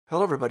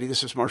Hello, everybody.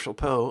 This is Marshall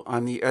Poe.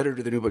 I'm the editor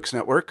of the New Books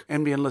Network.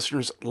 NBN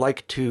listeners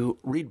like to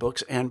read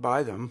books and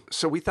buy them.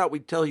 So we thought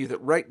we'd tell you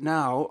that right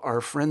now, our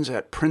friends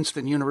at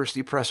Princeton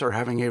University Press are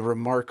having a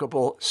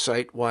remarkable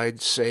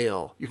site-wide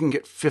sale. You can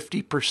get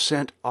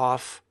 50%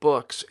 off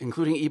books,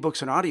 including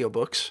ebooks and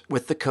audiobooks,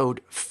 with the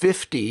code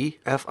 50,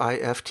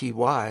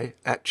 F-I-F-T-Y,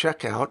 at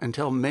checkout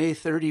until May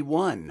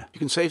 31. You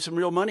can save some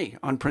real money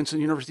on Princeton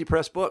University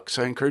Press books.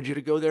 I encourage you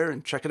to go there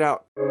and check it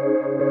out.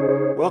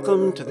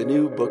 Welcome to the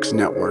New Books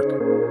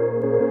Network.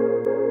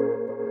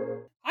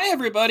 Hi,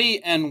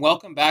 everybody, and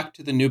welcome back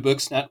to the New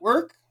Books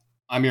Network.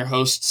 I'm your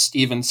host,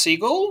 Steven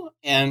Siegel,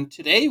 and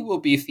today we'll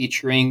be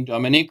featuring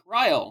Dominique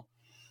Ryle.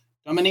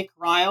 Dominique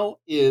Ryle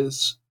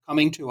is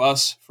coming to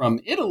us from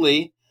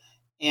Italy,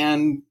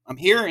 and I'm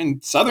here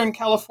in Southern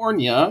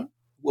California.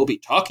 We'll be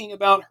talking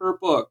about her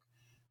book,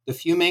 The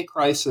Fiume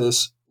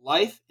Crisis,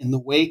 Life in the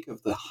Wake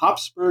of the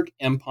Habsburg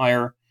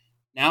Empire,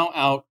 now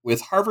out with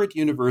Harvard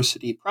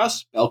University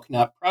Press,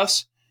 Belknap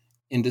Press,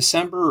 in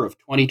December of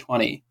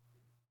 2020.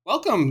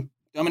 Welcome,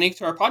 Dominique,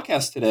 to our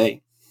podcast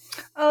today.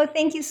 Oh,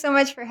 thank you so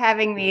much for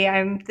having me.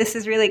 This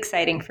is really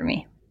exciting for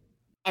me.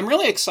 I'm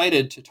really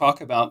excited to talk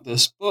about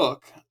this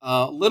book.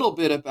 A little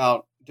bit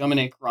about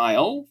Dominique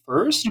Ryle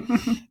first.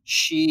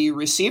 She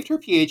received her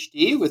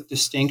PhD with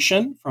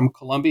distinction from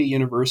Columbia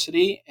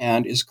University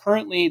and is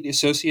currently the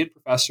Associate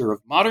Professor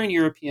of Modern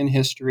European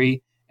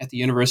History at the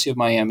University of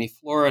Miami,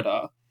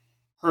 Florida.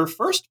 Her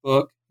first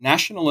book,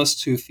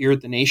 Nationalists Who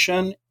Feared the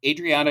Nation,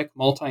 Adriatic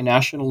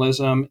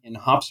Multinationalism in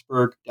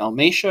Habsburg,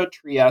 Dalmatia,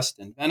 Trieste,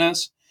 and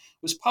Venice,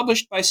 was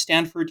published by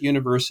Stanford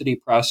University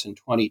Press in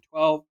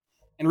 2012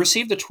 and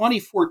received a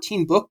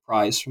 2014 book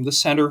prize from the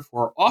Center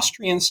for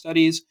Austrian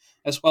Studies,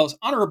 as well as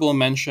honorable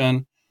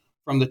mention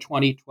from the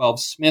 2012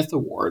 Smith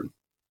Award.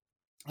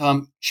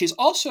 She's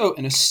also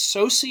an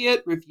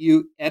associate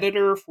review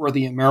editor for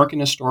the American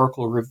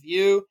Historical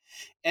Review,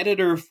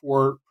 editor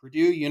for Purdue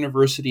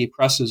University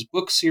Press's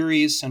book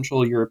series,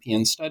 Central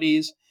European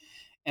Studies,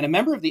 and a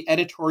member of the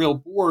editorial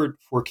board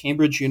for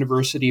Cambridge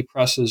University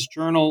Press's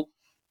journal,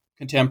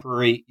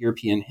 Contemporary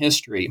European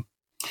History.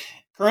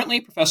 Currently,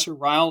 Professor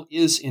Ryle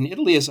is in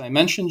Italy, as I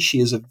mentioned. She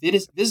is a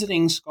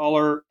visiting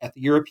scholar at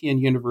the European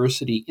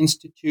University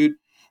Institute,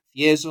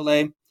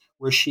 Fiesole,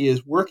 where she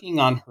is working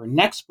on her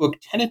next book,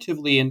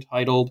 tentatively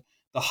entitled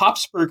The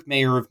Habsburg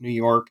Mayor of New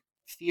York,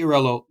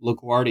 Fiorello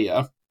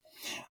LaGuardia.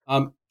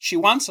 She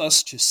wants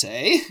us to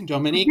say,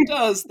 Dominique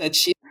does, that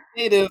she is a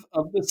native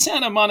of the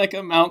Santa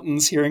Monica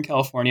Mountains here in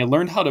California,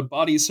 learned how to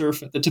body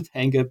surf at the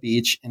Topanga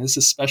Beach, and is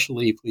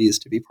especially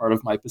pleased to be part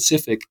of my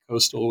Pacific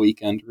Coastal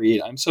Weekend read.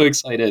 I'm so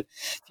excited.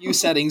 Few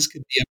settings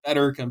could be a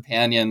better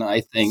companion, I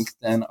think,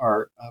 than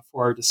for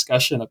our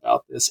discussion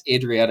about this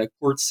Adriatic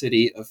port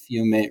city of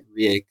Fiume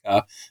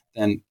Rijeka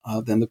than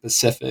the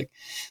Pacific.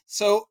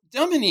 So,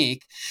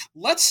 Dominique,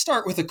 let's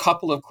start with a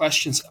couple of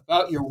questions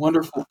about your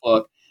wonderful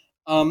book.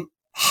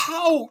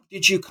 How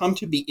did you come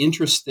to be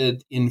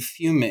interested in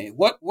Fiume?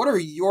 What are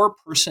your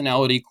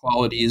personality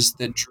qualities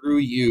that drew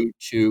you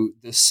to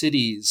the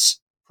city's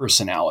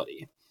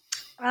personality?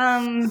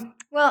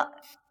 Well,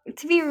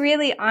 to be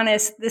really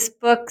honest, this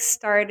book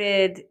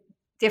started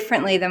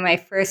differently than my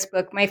first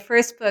book. My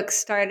first book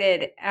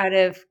started out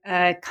of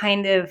a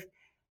kind of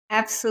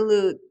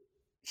absolute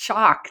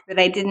shock that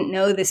I didn't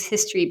know this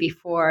history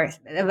before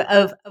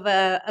of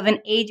an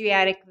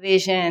Adriatic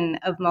vision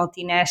of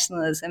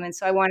multinationalism, and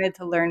so I wanted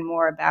to learn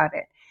more about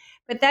it.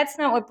 But that's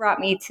not what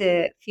brought me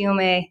to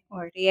Fiume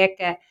or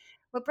Rijeka.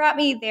 What brought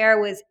me there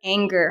was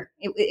anger.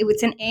 It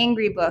was an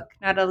angry book,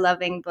 not a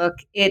loving book.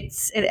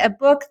 It's a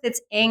book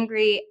that's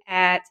angry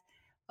at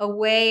a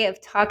way of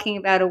talking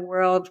about a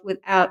world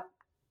without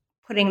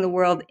putting the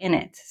world in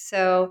it.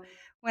 So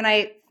when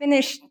I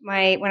was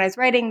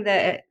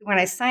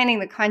signing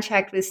the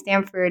contract with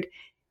Stanford,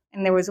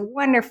 and there was a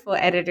wonderful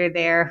editor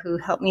there who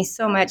helped me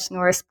so much,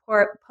 Norris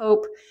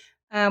Pope.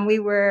 We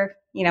were,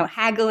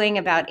 haggling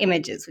about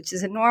images, which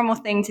is a normal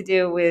thing to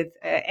do with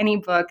any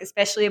book,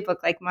 especially a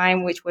book like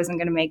mine, which wasn't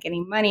going to make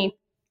any money.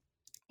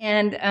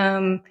 And,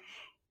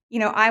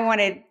 I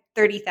wanted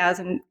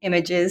 30,000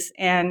 images,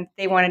 and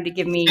they wanted to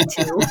give me 2.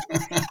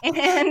 And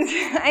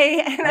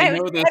I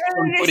know this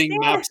from putting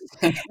maps.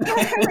 I don't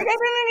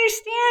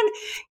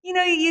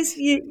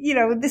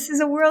understand. This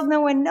is a world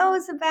no one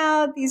knows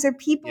about. These are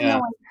people no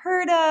one's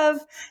heard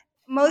of.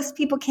 Most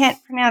people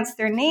can't pronounce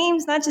their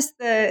names, not just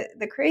the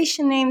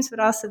Croatian names,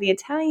 but also the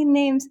Italian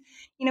names.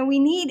 We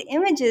need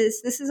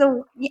images. This is a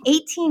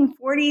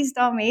 1840s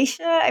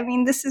Dalmatia. I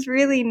mean, this is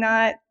really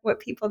not what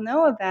people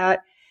know about.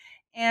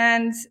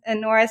 And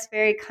Norris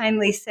very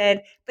kindly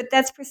said, but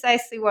that's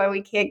precisely why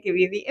we can't give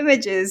you the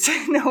images.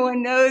 No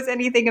one knows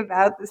anything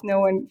about this. No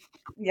one,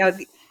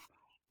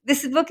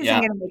 this book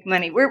isn't going to make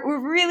money. We're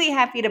really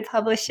happy to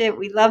publish it.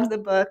 We love the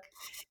book.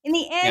 In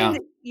the end,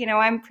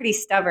 I'm pretty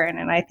stubborn,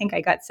 and I think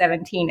I got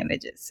 17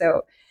 images.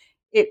 So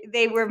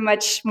they were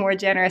much more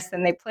generous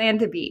than they planned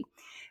to be.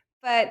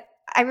 But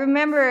I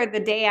remember the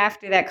day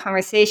after that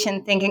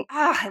conversation thinking,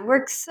 I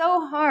worked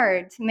so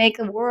hard to make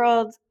a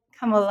world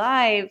come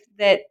alive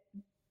that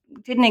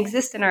didn't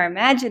exist in our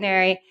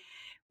imaginary.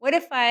 What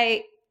if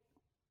I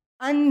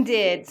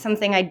undid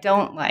something I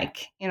don't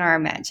like in our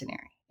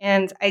imaginary?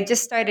 And I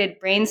just started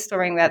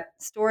brainstorming about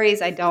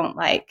stories I don't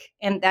like.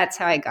 And that's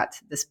how I got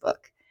to this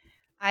book.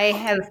 I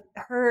have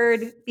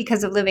heard,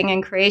 because of living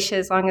in Croatia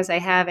as long as I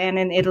have, and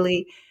in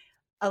Italy,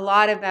 a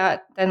lot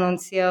about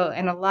D'Annunzio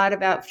and a lot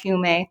about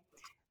Fiume.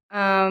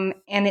 And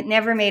it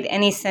never made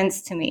any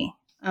sense to me.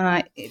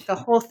 The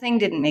whole thing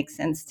didn't make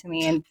sense to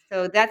me. And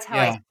so that's how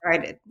I Yeah.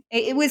 started.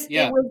 It was,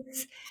 Yeah. it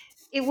was,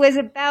 it was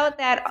about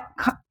that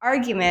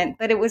argument,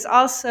 but it was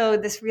also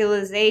this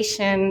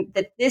realization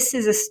that this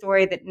is a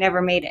story that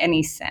never made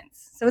any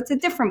sense. So it's a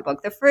different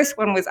book. The first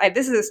one was,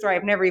 this is a story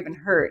I've never even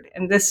heard.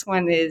 And this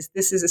one is,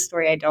 this is a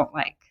story I don't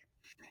like.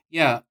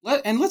 Yeah,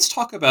 and let's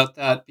talk about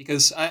that,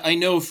 because I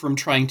know from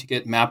trying to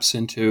get maps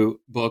into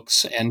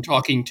books and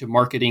talking to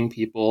marketing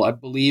people, I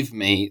believe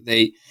me,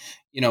 they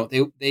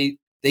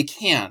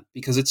can't,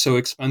 because it's so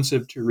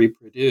expensive to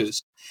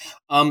reproduce.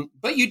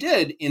 But you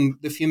did, in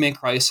the Fiume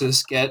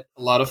Crisis, get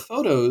a lot of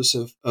photos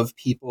of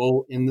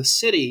people in the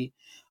city.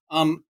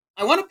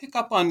 I want to pick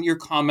up on your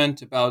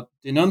comment about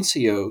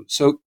D'Annunzio.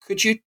 So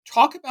could you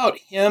talk about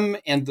him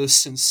and the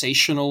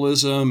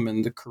sensationalism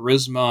and the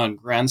charisma and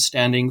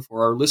grandstanding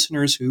for our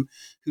listeners who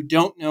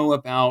don't know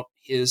about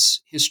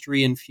his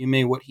history in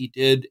Fiume, what he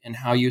did, and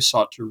how you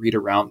sought to read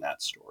around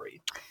that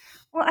story?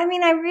 Well, I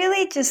mean, I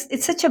really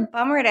it's such a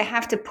bummer to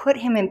have to put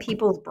him in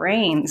people's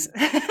brains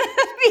because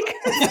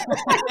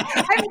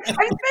I've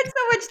spent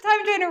so much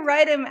time trying to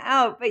write him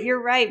out. But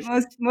you're right.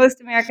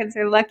 Most Americans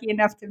are lucky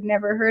enough to have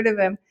never heard of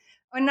him.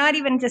 Or not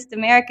even just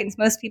Americans.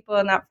 Most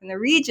people not from the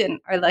region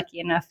are lucky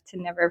enough to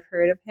never have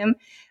heard of him.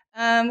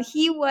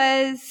 He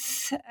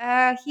was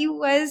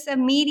a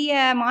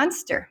media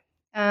monster.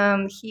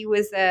 He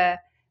was a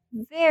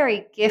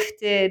very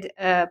gifted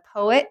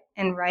poet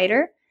and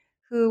writer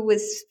who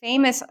was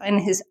famous in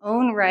his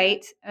own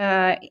right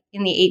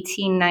in the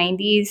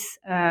 1890s,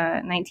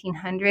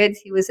 1900s.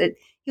 He was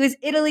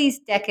Italy's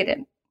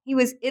decadent. He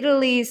was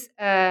Italy's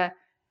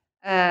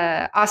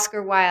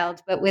Oscar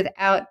Wilde, but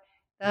without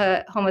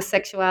the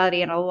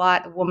homosexuality and a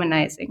lot of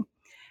womanizing.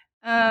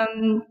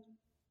 And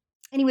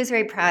he was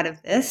very proud of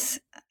this,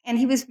 and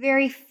he was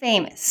very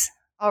famous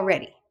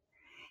already.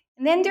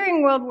 And then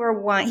during World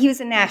War I, he was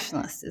a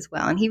nationalist as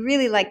well, and he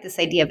really liked this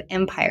idea of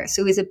empire.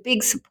 So he was a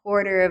big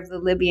supporter of the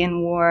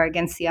Libyan War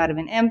against the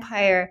Ottoman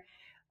Empire.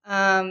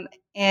 And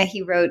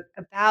he wrote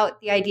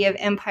about the idea of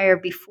empire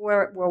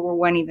before World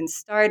War I even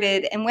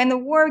started. And when the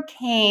war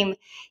came,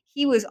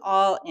 he was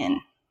all in.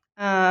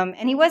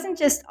 And he wasn't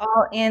just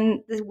all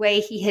in the way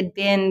he had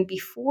been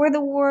before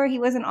the war. He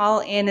wasn't all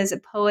in as a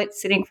poet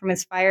sitting from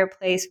his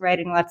fireplace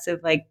writing lots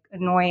of like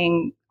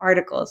annoying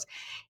articles.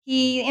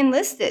 He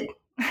enlisted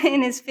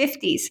in his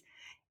 50s,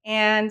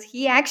 and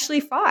he actually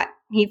fought.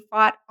 He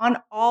fought on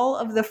all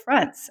of the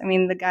fronts. I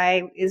mean, the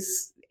guy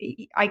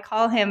I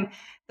call him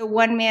the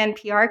one-man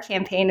PR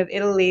campaign of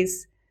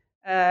Italy's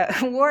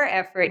war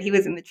effort. He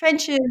was in the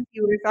trenches.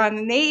 He was on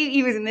the Navy.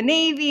 He was in the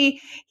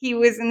Navy. He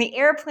was in the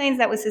airplanes.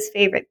 That was his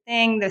favorite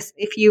thing.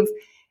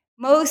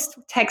 Most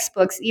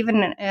textbooks,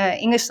 even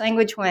English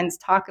language ones,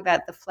 talk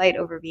about the flight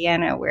over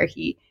Vienna, where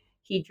he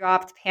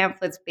dropped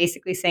pamphlets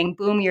basically saying,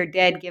 "Boom, you're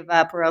dead, give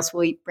up, or else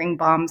we'll bring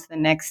bombs the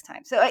next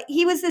time." So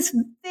he was this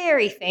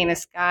very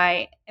famous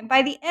guy. And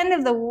by the end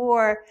of the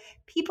war,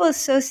 people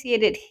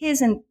associated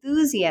his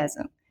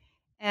enthusiasm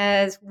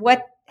as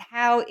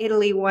how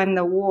Italy won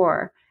the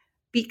war,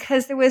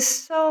 because there was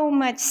so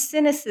much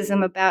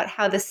cynicism about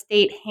how the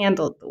state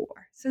handled the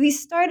war. So he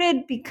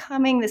started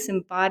becoming this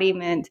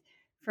embodiment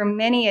for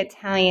many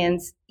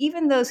Italians,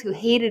 even those who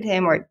hated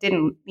him or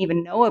didn't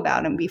even know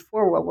about him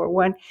before World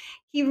War I.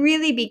 He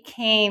really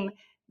became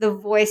the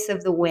voice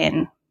of the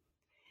win.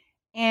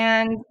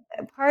 And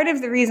part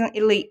of the reason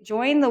Italy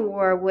joined the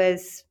war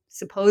was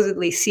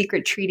supposedly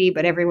secret treaty,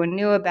 but everyone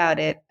knew about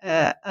it,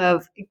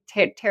 of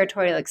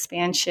territorial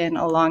expansion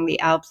along the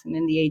Alps and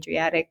in the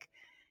Adriatic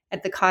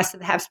at the cost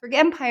of the Habsburg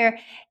Empire.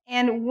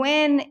 And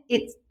when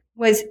it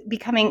was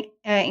becoming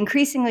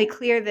increasingly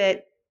clear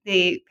that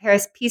the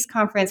Paris Peace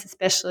Conference,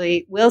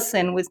 especially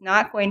Wilson, was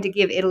not going to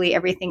give Italy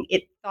everything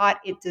it thought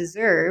it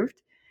deserved,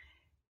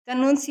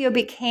 D'Annunzio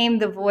became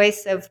the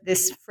voice of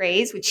this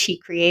phrase, which he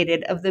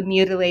created, of the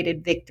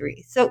mutilated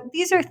victory. So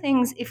these are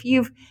things, if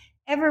you've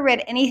ever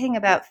read anything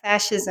about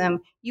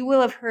fascism, you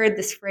will have heard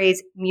this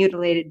phrase,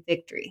 mutilated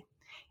victory.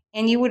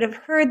 And you would have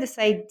heard this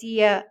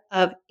idea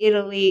of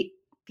Italy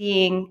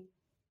being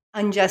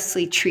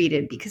unjustly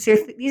treated, because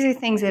these are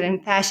things that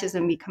in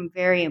fascism become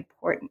very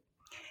important.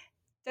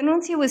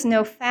 D'Annunzio was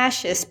no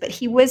fascist, but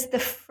he was the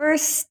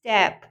first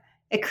step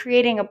at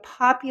creating a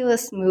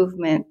populist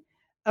movement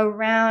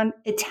around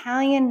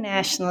Italian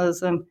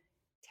nationalism,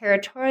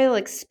 territorial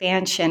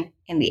expansion,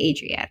 and the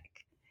Adriatic.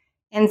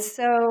 And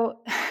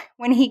so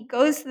when he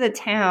goes to the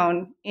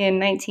town in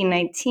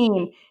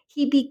 1919,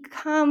 he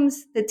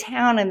becomes the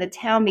town and the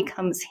town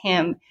becomes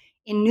him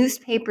in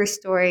newspaper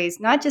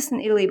stories, not just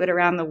in Italy, but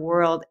around the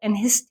world. And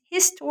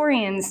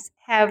historians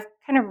have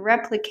kind of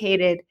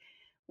replicated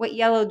what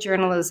yellow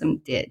journalism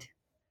did.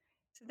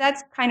 So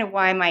that's kind of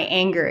why my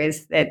anger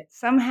is that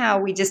somehow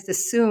we just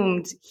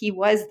assumed he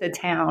was the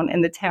town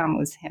and the town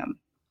was him.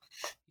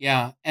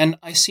 Yeah, and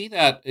I see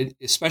that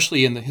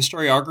especially in the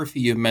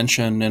historiography you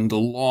mentioned and the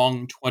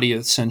long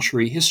 20th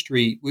century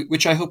history,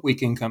 which I hope we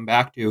can come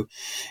back to.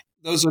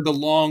 Those are the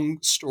long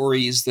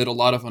stories that a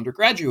lot of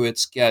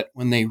undergraduates get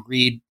when they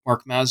read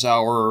Mark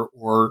Mazower,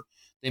 or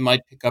they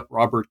might pick up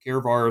Robert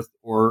Gervarth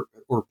or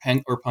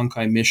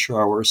Pankaj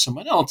Mishra or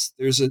someone else.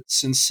 There's a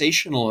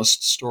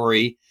sensationalist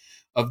story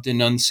of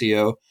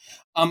D'Annunzio.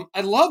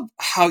 I love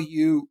how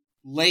you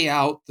lay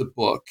out the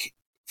book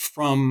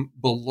from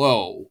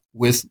below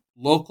with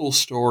local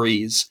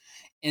stories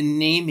and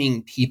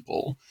naming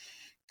people.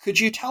 Could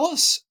you tell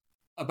us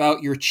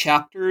about your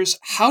chapters?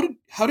 How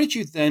did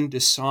you then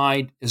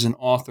decide as an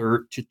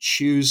author to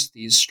choose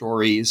these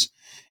stories?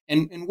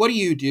 And what do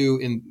you do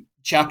in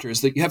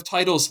chapters that you have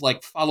titles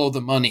like Follow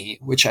the Money,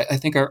 which I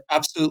think are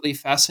absolutely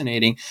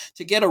fascinating,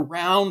 to get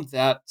around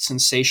that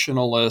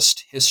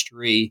sensationalist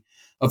history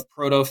of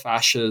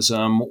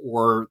proto-fascism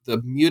or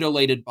the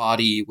mutilated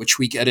body, which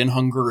we get in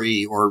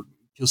Hungary, or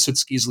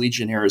Pilsudski's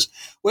Legionnaires?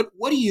 What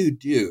do you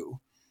do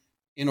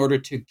in order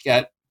to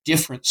get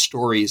different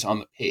stories on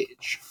the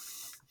page?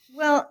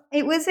 Well,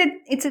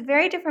 it's a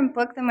very different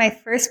book than my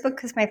first book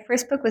because my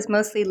first book was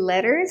mostly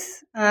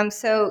letters.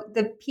 So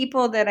the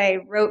people that I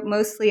wrote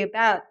mostly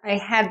about, I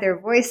had their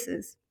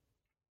voices.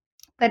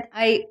 But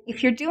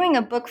if you're doing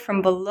a book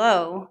from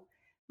below,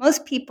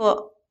 most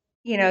people,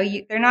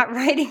 they're not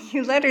writing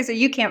you letters or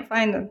you can't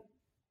find them.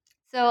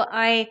 So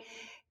I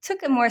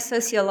took a more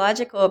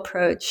sociological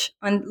approach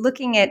on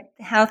looking at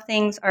how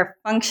things are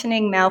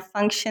functioning,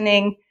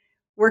 malfunctioning,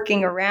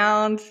 working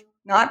around,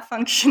 not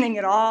functioning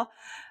at all.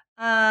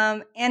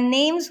 And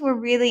names were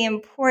really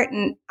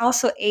important.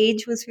 Also,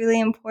 age was really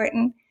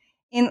important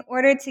in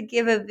order to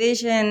give a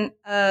vision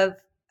of.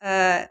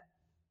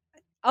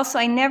 Also,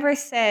 I never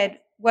said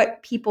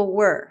what people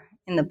were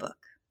in the book,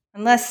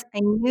 unless I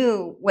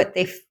knew what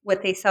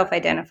they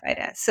self-identified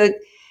as. So,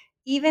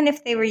 even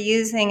if they were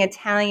using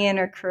Italian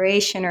or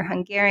Croatian or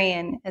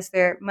Hungarian as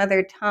their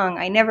mother tongue,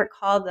 I never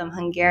called them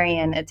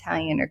Hungarian,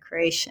 Italian, or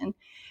Croatian,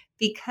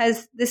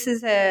 because this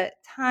is a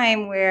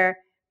time where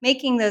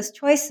making those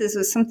choices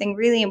was something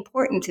really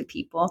important to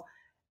people,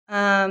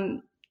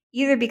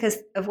 either because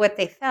of what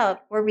they felt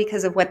or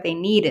because of what they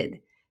needed.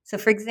 So,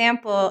 for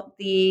example,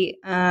 the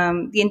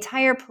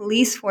entire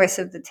police force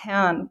of the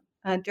town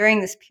during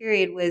this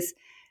period was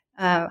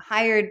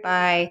hired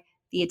by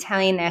the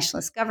Italian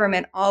nationalist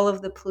government. All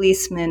of the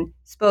policemen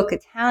spoke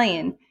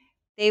Italian.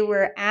 They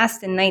were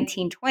asked in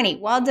 1920,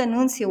 while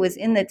D'Annunzio was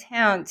in the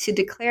town, to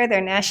declare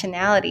their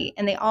nationality,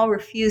 and they all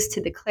refused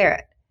to declare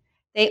it.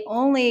 They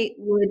only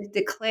would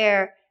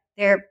declare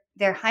their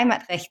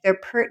Heimatrecht, their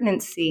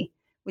pertinency,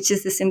 which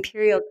is this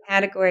imperial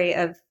category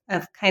of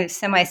kind of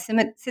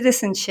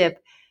semi-citizenship,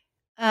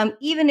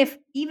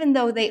 even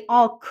though they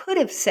all could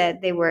have said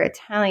they were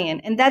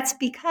Italian. And that's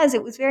because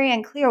it was very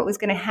unclear what was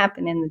going to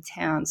happen in the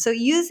town. So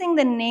using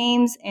the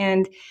names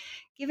and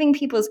giving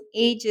people's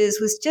ages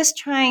was just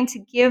trying to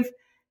give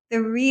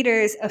the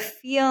readers a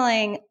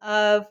feeling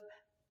of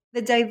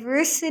the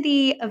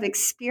diversity of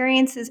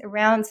experiences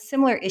around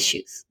similar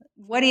issues.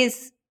 What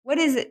is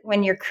it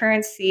when your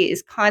currency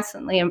is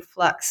constantly in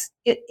flux?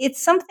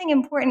 It's something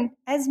important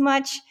as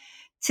much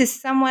to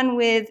someone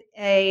with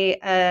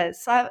a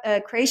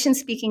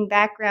Croatian-speaking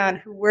background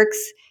who works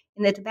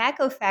in the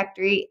tobacco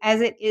factory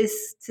as it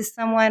is to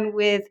someone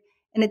with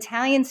an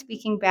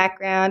Italian-speaking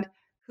background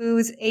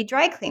who's a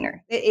dry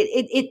cleaner.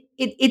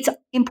 It's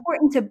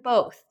important to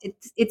both.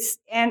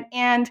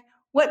 And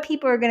what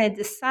people are going to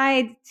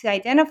decide to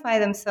identify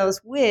themselves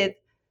with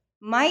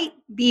might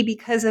be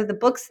because of the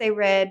books they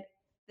read,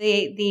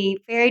 the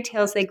fairy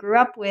tales they grew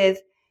up with,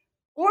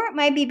 or it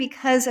might be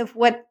because of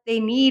what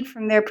they need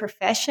from their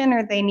profession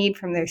or they need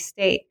from their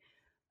state.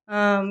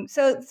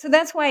 So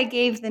that's why I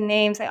gave the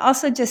names. I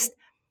also just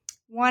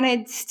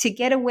wanted to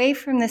get away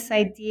from this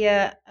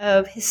idea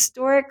of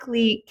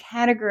historically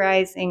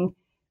categorizing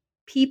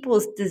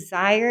people's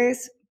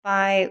desires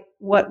by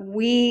what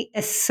we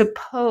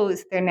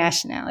suppose their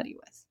nationality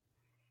was.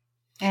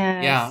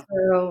 Yeah.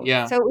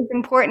 So it was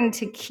important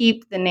to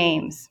keep the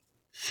names.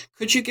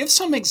 Could you give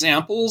some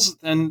examples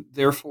then,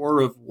 therefore,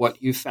 of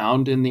what you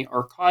found in the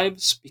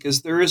archives?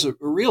 Because there is a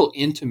real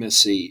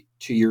intimacy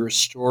to your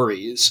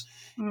stories.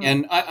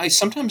 And I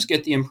sometimes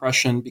get the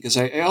impression, because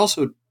I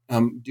also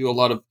do a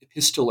lot of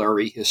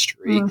epistolary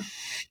history,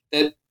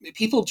 that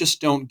people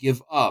just don't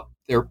give up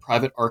their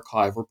private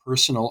archive or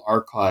personal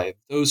archive,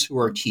 those who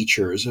are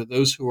teachers or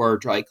those who are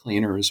dry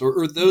cleaners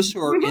or those who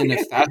are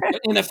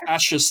in a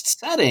fascist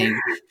setting,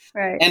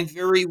 right, and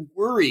very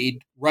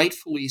worried,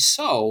 rightfully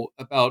so,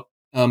 about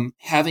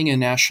having a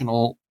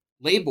national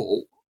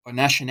label, a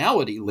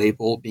nationality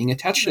label being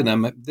attached to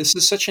them. This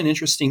is such an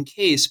interesting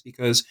case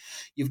because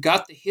you've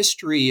got the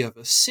history of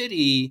a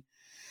city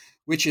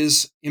which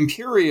is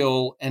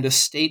imperial and a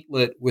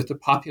statelet with a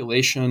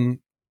population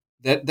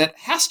that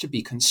has to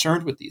be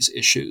concerned with these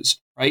issues,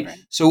 right?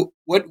 So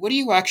what do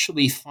you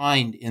actually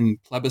find in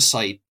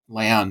plebiscite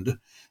land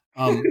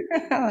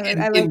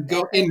I like In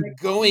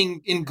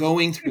that.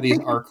 going through these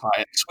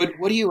archives,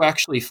 what do you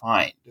actually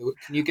find?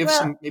 Can you give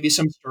Well, maybe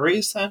some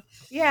stories then?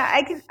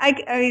 yeah,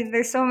 I mean,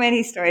 there's so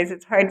many stories.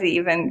 It's hard to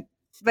even.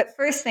 But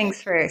first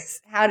things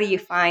first, how do you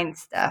find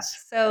stuff?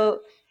 So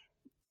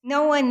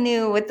no one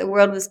knew what the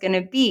world was going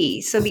to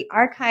be. So the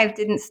archive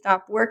didn't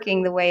stop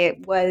working the way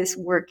it was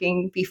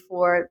working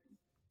before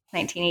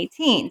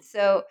 1918.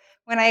 So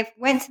when I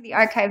went to the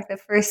archive the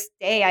first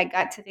day I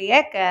got to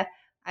Rijeka,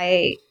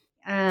 I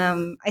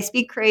I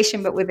speak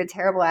Croatian, but with a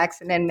terrible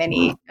accent and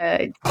many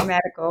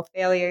grammatical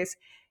failures,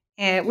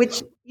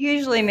 which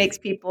usually makes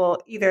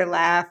people either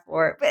laugh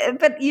or,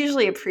 but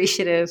usually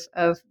appreciative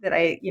of that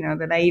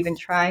that I even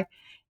try.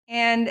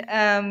 And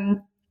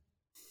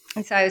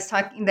and so I was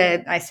talking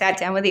that I sat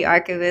down with the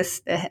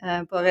archivist,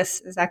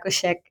 Boris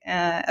Zakoszek,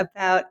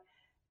 about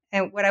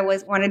and what I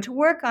wanted to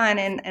work on,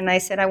 and I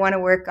said I want to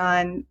work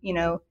on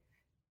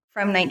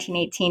from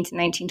 1918 to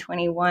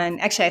 1921.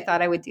 Actually, I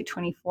thought I would do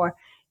 24,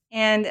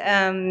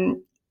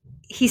 and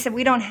he said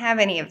we don't have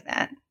any of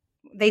that.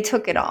 They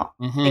took it all.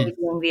 They Mm-hmm.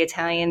 being the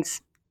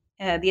Italians.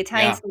 The Yeah,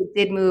 Italians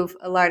did move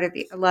a lot of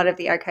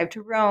the archive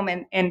to Rome,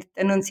 and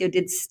D'Annunzio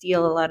did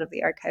steal a lot of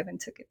the archive and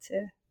took it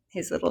to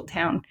his little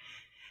town.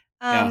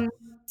 yeah. Um,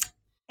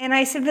 and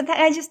I said, but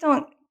I just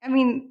don't. I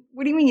mean,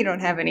 what do you mean you don't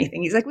have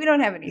anything? He's like, we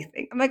don't have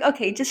anything. I'm like,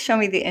 okay, just show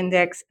me the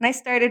index. And I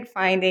started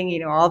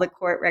finding, all the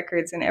court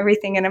records and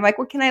everything. And I'm like,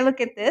 well, can I look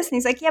at this? And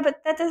he's like, yeah,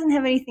 but that doesn't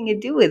have anything to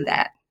do with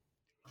that.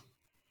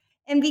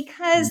 And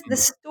because the Mhm.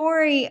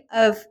 story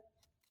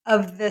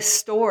of the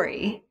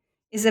story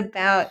is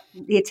about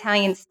the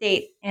Italian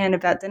state and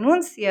about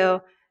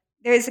D'Annunzio,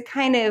 there's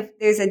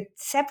a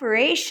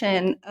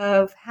separation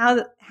of how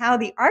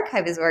the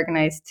archive is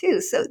organized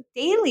too. So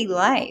daily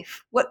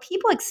life, what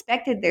people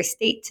expected their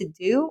state to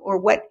do, or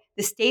what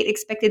the state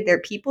expected their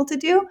people to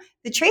do,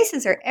 the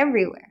traces are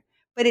everywhere.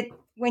 But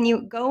when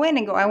you go in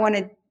and go, I want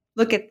to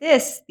look at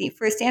this, the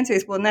first answer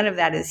is, well, none of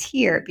that is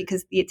here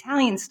because the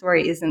Italian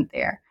story isn't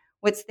there.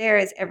 What's there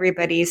is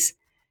everybody's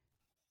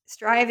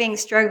striving,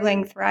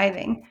 struggling,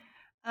 thriving.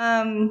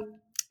 Um,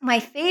 my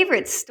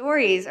favorite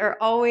stories are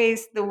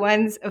always the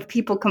ones of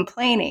people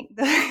complaining.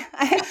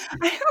 I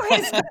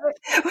always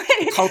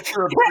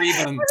Culture of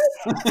grievance.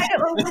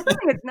 something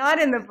that's not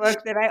in the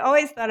book that I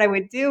always thought I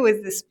would do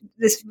was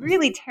this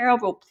really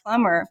terrible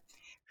plumber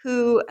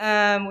who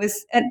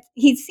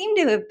he seemed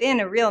to have been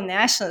a real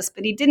nationalist,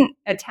 but he didn't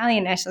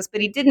Italian nationalist,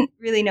 but he didn't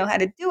really know how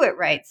to do it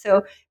right.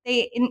 So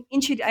I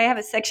have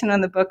a section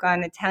on the book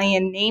on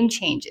Italian name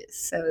changes.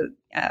 So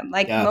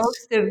like Yes.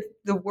 most of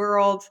the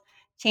world,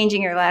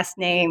 changing your last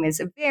name is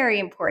a very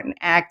important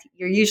act.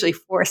 You're usually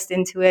forced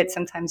into it.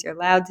 Sometimes you're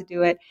allowed to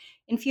do it.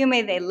 In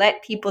Fiume, they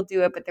let people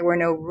do it, but there were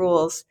no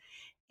rules.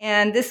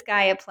 And this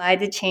guy applied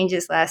to change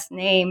his last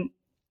name,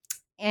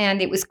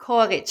 and it was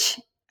Coric.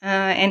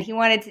 And he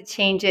wanted to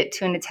change it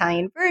to an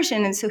Italian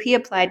version, and so he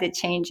applied to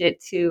change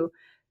it to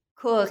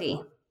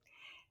Cori.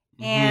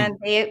 Hmm. And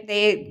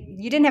they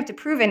you didn't have to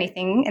prove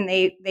anything, and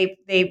they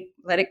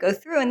let it go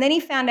through. And then he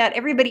found out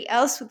everybody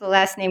else with the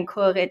last name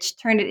Coric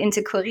turned it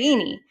into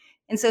Corini,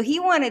 and so he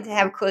wanted to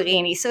have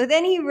Corini. So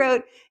then he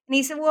wrote and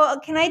he said, "Well,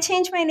 can I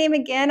change my name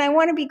again? I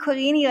want to be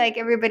Corini like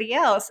everybody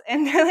else."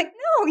 And they're like,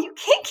 "No, you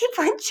can't keep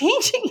on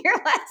changing your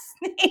last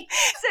name."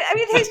 So I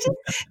mean, there's just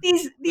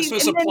This these,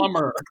 was and a then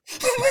plumber.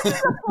 this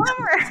is a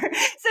plumber.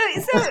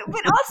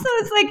 But also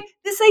it's like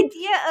this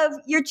idea of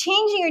you're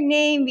changing your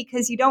name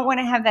because you don't want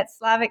to have that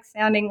Slavic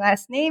sounding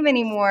last name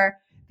anymore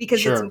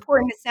because it's Sure.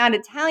 important to sound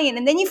Italian.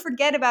 And then you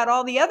forget about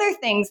all the other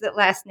things that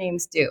last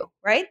names do,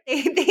 right?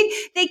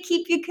 They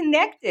keep you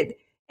connected.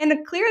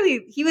 And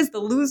clearly he was the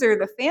loser of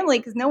the family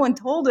because no one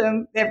told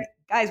him that,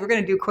 guys, we're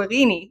going to do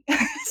Corini.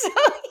 So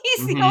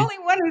he's the Hmm. only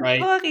one who's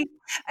Right. Cori.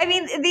 I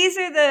mean, these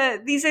are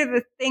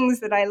the things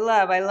that I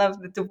love. I love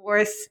the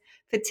divorce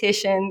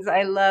petitions.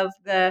 I love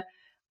the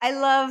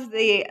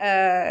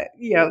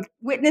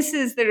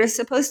witnesses that are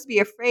supposed to be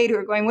afraid who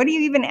are going, "What are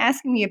you even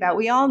asking me about?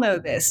 We all know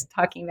this."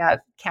 Talking about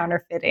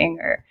counterfeiting,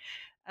 or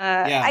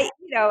Yeah.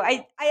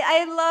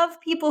 I love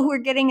people who are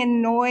getting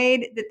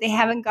annoyed that they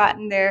haven't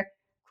gotten their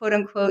quote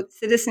unquote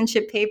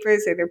citizenship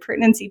papers or their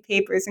pertinency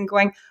papers and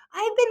going,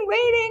 "I've been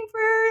waiting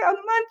for a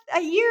month,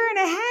 a year and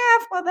a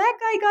half, while that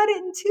guy got it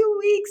in 2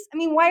 weeks." I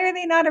mean, why are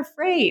they not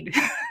afraid?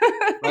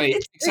 Right.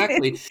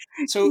 Exactly.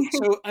 So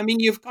I mean,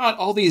 you've got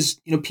all these,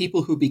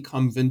 people who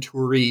become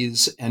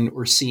Venturis and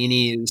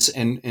Orsinis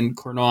and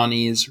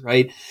Cornanis,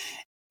 right?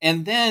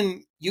 And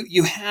then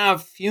you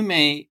have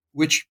Fiume,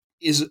 which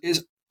is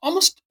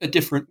almost a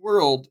different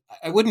world.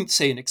 I wouldn't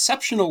say an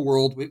exceptional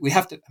world. We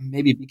have to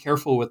maybe be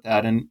careful with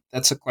that, and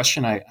that's a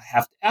question I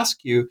have to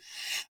ask you.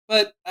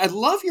 But I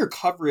love your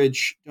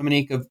coverage,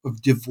 Dominique, of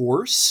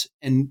divorce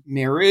and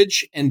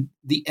marriage and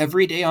the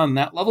everyday on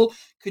that level.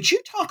 Could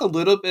you talk a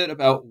little bit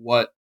about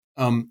what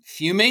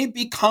Fiume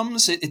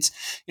becomes? It's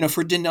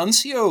for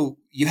D'Annunzio,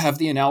 you have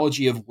the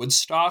analogy of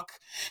Woodstock,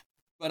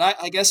 But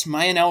I guess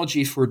my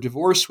analogy for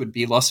divorce would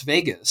be Las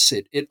Vegas.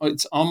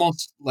 It's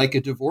almost like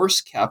a divorce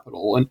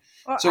capital. And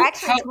Well, so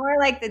actually, how, it's more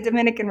like the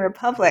Dominican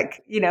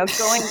Republic,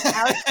 going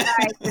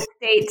outside the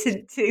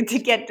state to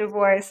get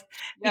divorced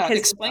yeah, because you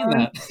explain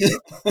own.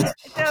 that.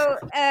 So,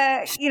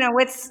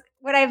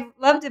 what I've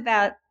loved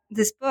about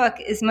this book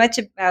is much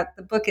about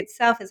the book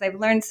itself is I've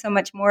learned so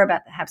much more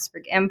about the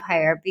Habsburg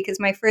Empire because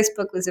my first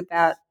book was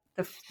about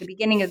the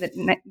beginning of the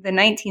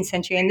 19th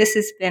century, and this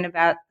has been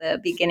about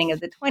the beginning of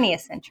the 20th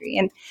century.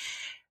 And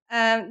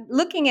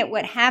looking at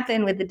what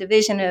happened with the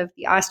division of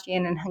the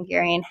Austrian and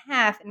Hungarian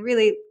half and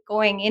really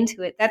going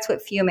into it, that's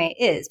what Fiume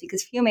is,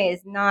 because Fiume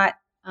is not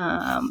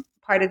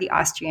part of the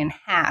Austrian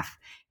half.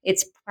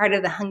 It's part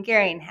of the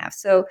Hungarian half.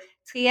 So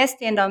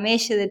Trieste and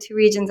Dalmatia, the two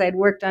regions I'd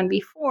worked on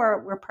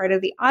before, were part of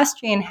the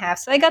Austrian half.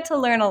 So I got to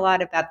learn a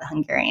lot about the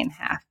Hungarian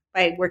half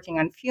by working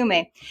on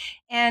Fiume.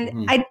 And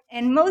Mhm.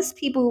 and most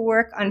people who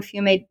work on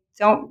Fiume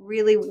don't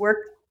really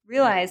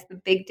realize the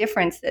big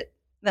difference that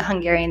the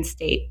Hungarian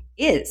state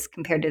is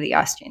compared to the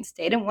Austrian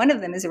state. And one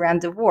of them is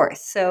around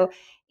divorce. So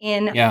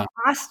in Yeah.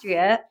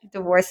 Austria,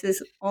 divorce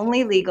is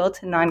only legal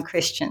to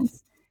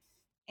non-Christians.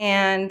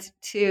 And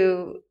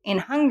in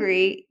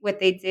Hungary, what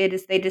they did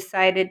is they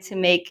decided to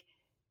make,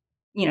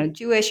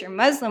 Jewish or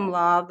Muslim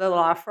law the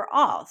law for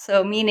all.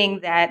 So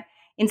meaning that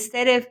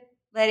instead of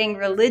letting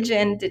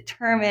religion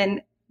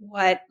determine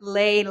what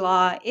lay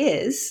law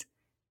is,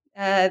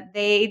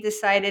 they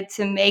decided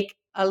to make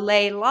a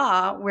lay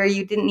law where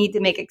you didn't need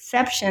to make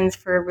exceptions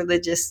for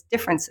religious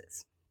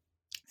differences.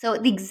 So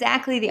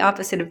exactly the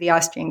opposite of the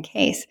Austrian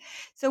case.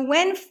 So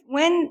when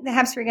the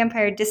Habsburg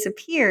Empire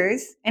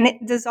disappears, and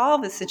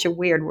dissolve is such a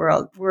weird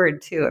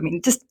word too. I mean,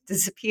 it just It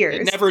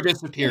disappears. never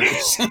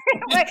disappears.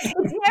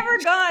 It's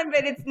never gone,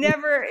 but it's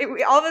never.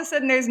 All of a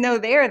sudden, there's no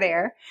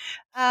there.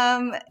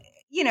 Um,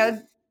 you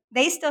know,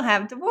 they still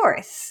have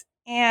divorce,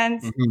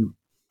 and Mhm.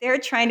 they're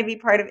trying to be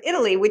part of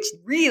Italy, which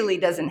really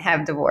doesn't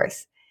have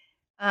divorce.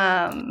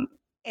 Um,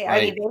 I mean,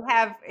 Right. they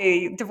have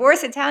a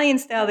divorce Italian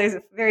style. There's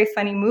a very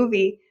funny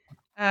movie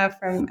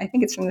from, I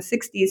think it's from the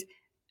 60s,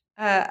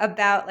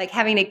 about like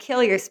having to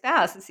kill your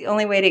spouse. It's the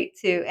only way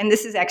and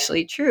this is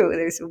actually true.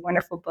 There's a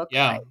wonderful book by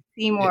Yeah.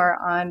 Seymour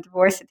on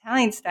divorce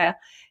Italian style.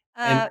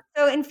 And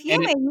So in and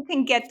Fiume, you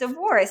can get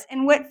divorced.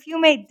 And what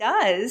Fiume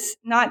does,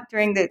 not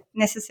during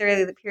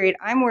necessarily the period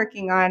I'm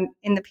working on,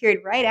 in the period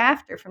right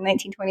after, from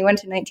 1921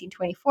 to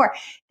 1924,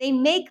 they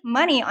make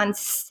money on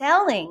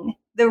selling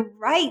the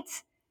right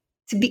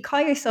to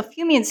call yourself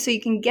Fiumeans so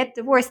you can get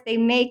divorced. They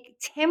make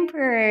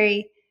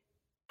temporary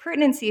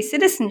pertinency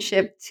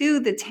citizenship to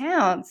the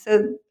town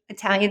so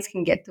Italians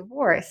can get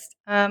divorced.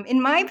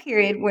 In my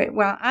period,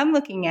 while I'm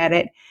looking at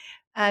it,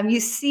 you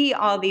see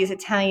all these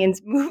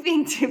Italians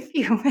moving to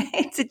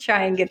Fiume to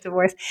try and get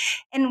divorced.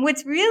 And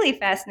what's really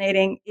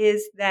fascinating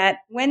is that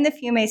when the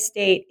Fiume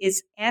state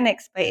is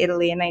annexed by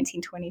Italy in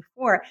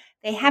 1924,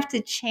 they have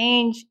to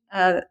change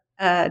a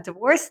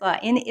divorce law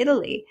in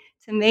Italy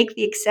to make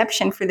the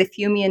exception for the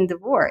Fiumean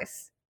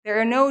divorce. There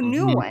are no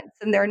new Mhm. ones,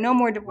 and there are no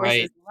more divorces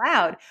Right.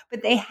 allowed,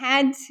 but they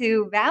had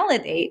to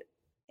validate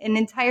an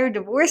entire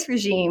divorce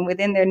regime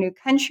within their new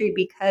country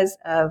because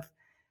of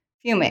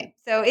Fiume.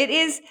 So it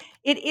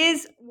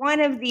is one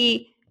of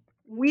the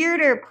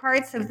weirder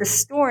parts of the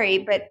story,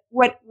 but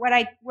what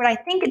I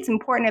think it's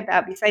important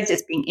about, besides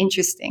just being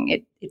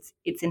interesting,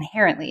 it's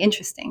inherently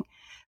interesting,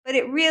 but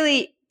it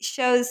really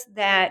shows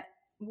that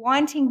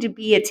wanting to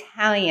be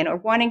Italian or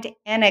wanting to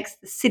annex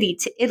the city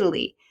to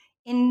Italy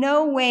in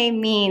no way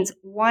means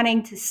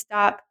wanting to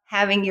stop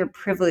having your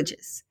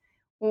privileges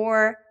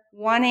or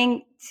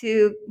wanting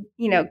to,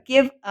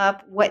 give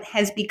up what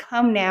has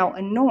become now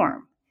a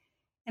norm.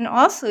 And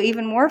also,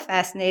 even more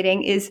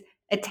fascinating is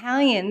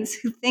Italians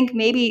who think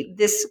maybe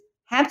this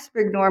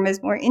Habsburg norm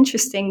is more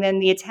interesting than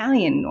the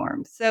Italian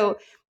norm. So,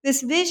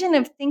 this vision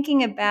of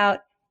thinking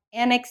about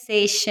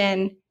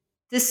annexation,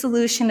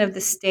 dissolution of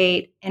the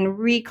state, and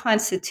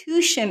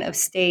reconstitution of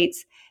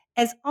states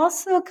as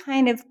also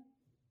kind of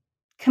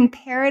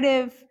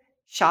comparative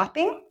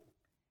shopping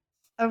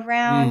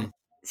around Mm.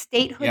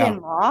 statehood Yeah.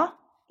 and law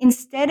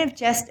instead of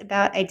just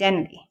about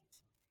identity.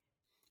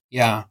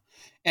 Yeah.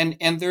 And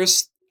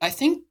there's, I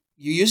think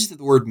you used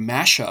the word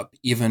mashup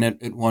even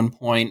at one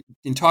point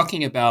in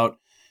talking about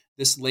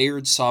this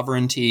layered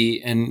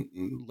sovereignty and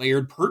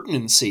layered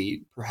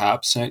pertinency,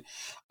 perhaps. I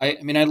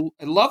mean, I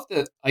love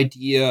the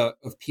idea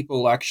of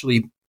people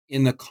actually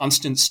in the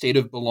constant state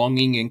of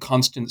belonging and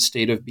constant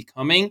state of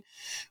becoming,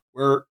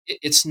 where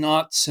it's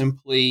not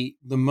simply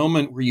the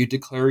moment where you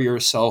declare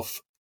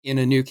yourself in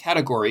a new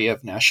category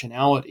of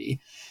nationality.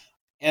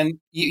 And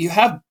you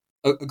have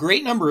a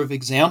great number of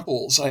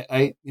examples.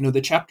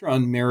 The chapter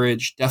on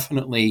marriage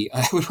definitely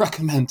I would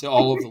recommend to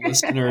all of the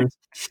listeners.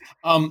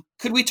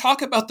 could we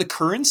talk about the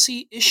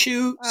currency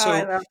issue? Oh,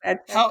 I love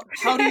that.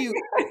 How do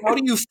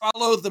you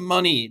follow the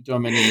money,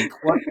 Dominique?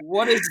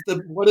 What is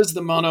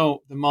the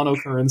mono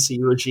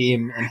currency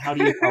regime, and how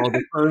do you follow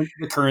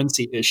the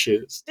currency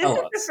issues? This Tell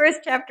is the us. first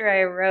chapter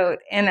I wrote,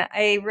 and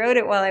I wrote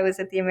it while I was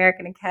at the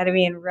American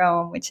Academy in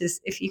Rome, which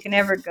is, if you can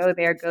ever go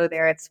there, go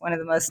there. It's one of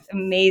the most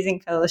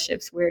amazing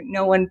fellowships where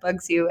no one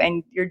bugs you,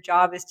 and your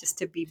job is just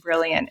to be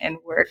brilliant and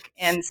work.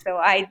 And so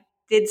I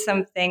did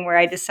something where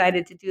I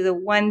decided to do the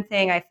one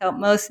thing I felt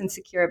most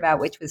insecure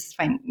about, which was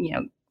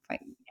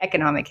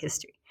economic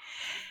history.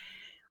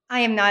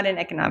 I am not an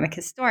economic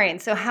historian.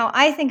 So how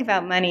I think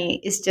about money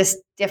is just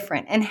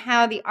different, and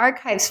how the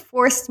archives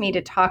forced me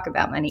to talk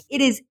about money. It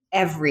is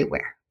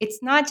everywhere.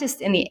 It's not just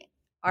in the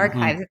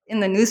archives, it's in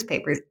the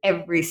newspapers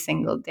every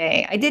single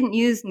day. I didn't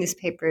use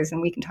newspapers,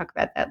 and we can talk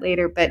about that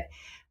later, but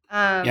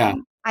Yeah.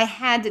 I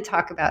had to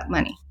talk about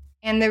money.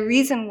 And the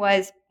reason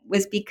was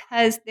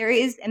because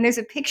there's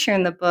a picture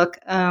in the book.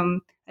 I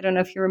don't know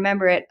if you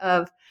remember it,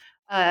 of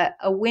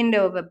a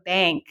window of a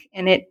bank,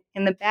 and it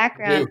in the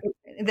background,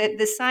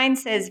 the sign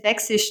says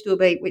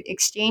Wechselstube,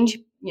 exchange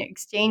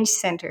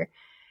center,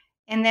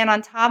 and then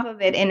on top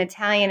of it in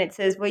Italian it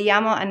says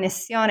Vogliamo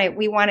annessione,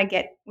 we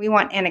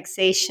want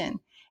annexation,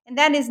 and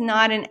that is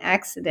not an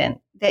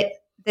accident. The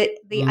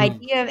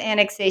idea of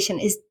annexation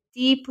is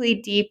deeply,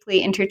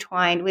 deeply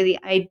intertwined with the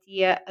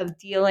idea of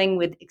dealing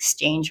with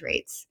exchange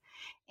rates.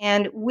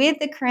 And with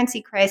the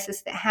currency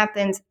crisis that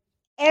happens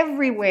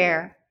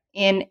everywhere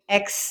in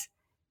ex-imperial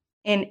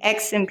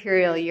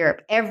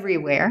Europe,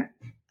 everywhere.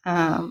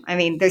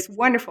 There's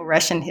wonderful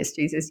Russian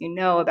histories, as you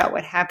know, about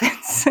what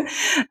happens. Sure.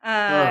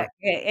 But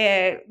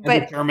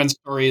the German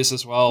stories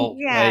as well.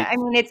 Yeah, right?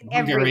 It's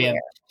Hungarian.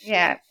 everywhere.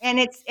 Yeah,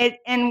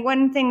 and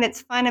one thing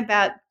that's fun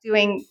about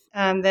doing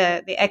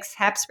the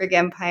ex-Habsburg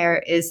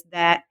Empire is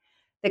that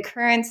the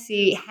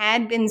currency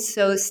had been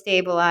so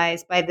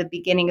stabilized by the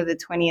beginning of the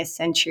 20th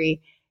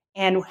century,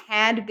 and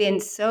had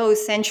been so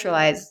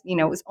centralized.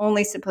 It was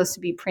only supposed to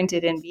be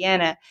printed in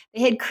Vienna.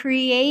 They had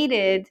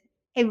created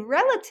a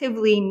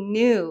relatively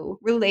new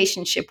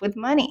relationship with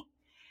money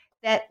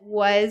that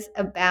was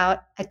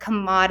about a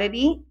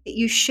commodity that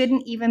you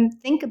shouldn't even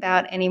think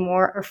about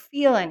anymore or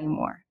feel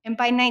anymore. And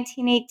by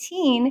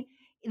 1918,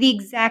 the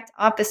exact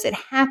opposite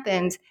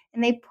happened.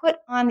 And they put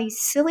on these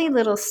silly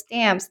little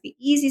stamps, the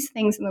easiest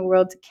things in the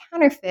world to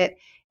counterfeit,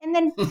 and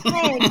then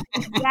pegged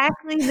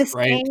exactly the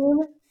Right.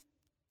 same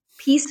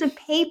piece of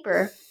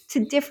paper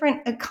to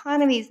different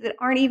economies that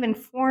aren't even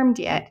formed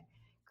yet,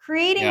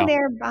 creating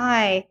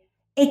thereby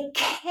a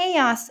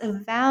chaos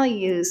of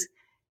values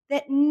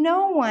that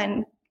no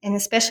one, and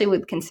especially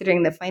with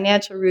considering the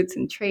financial roots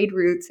and trade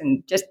roots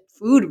and just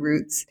food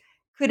roots,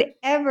 could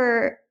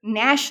ever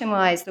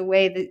nationalize the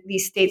way that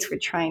these states were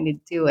trying to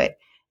do it.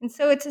 And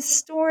so it's a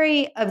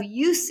story of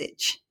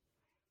usage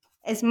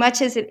as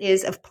much as it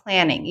is of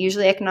planning.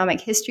 Usually economic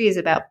history is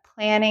about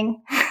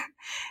planning.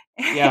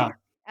 Yeah.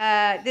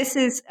 This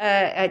is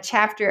a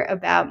chapter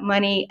about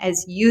money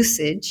as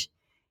usage,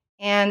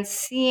 and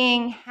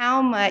seeing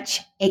how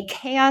much a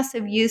chaos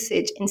of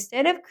usage,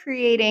 instead of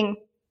creating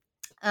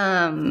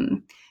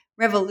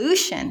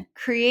revolution,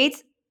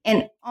 creates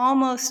an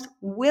almost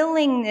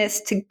willingness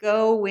to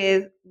go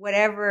with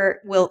whatever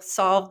will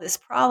solve this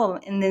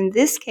problem. And in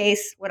this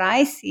case, what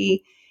I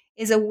see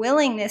is a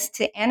willingness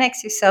to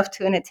annex yourself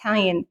to an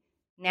Italian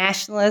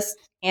nationalist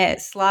and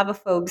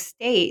Slavophobe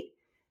state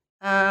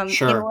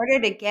in order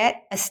to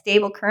get a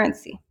stable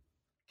currency.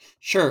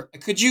 Sure. I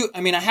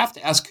have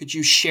to ask, could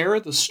you share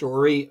the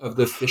story of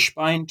the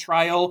Fishbein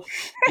trial?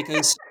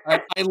 Because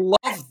I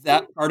love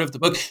that part of the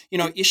book.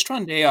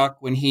 István Deák,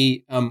 when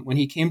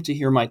he came to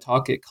hear my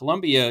talk at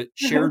Columbia,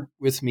 shared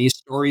with me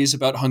stories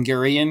about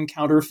Hungarian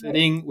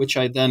counterfeiting, which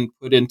I then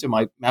put into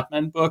my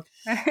MapMen book.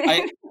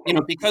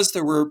 Because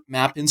there were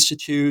map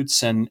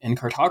institutes and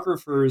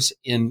cartographers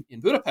in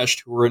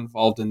Budapest who were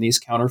involved in these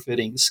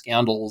counterfeiting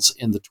scandals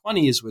in the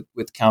 1920s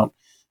with Count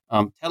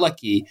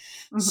Teleki.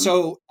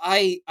 So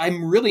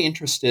I'm really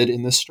interested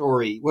in this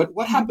story.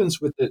 What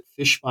happens with the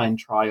Fishbein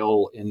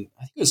trial in,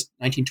 I think it was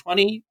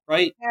 1920,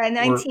 right?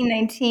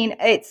 1919.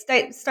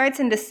 It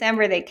starts in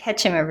December. They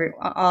catch him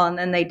all, and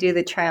then they do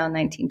the trial in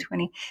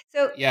 1920.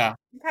 So yeah,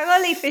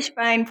 probably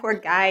Fishbein, poor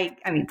guy.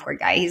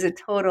 He's a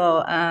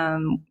total,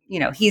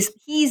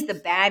 he's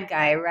the bad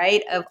guy,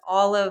 right? Of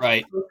all of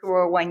World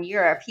War I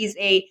Europe, he's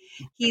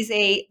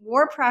a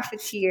war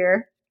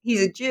profiteer.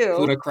 He's a Jew.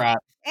 Plutocrat.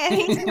 And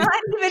he's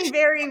not even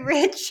very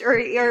rich or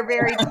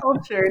very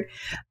cultured.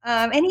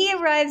 And he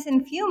arrives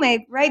in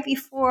Fiume right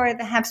before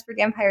the Habsburg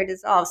Empire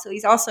dissolves. So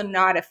he's also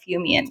not a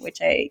Fiumian, which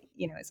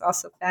is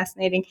also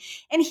fascinating.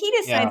 And he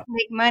decides to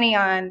make money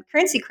on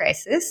currency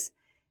crisis,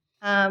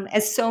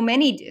 as so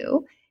many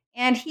do.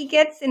 And he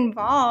gets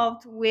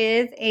involved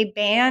with a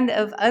band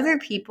of other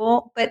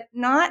people, but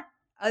not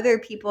other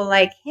people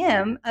like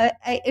him,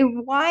 a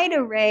wide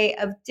array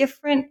of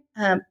different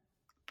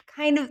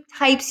kind of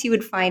types you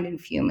would find in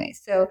Fiume.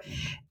 So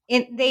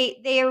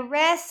they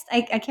arrest,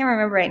 I can't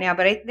remember right now,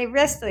 but they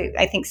arrest,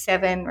 I think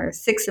 7 or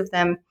 6 of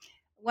them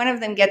one of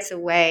them gets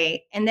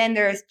away, and then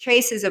there's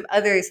traces of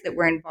others that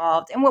were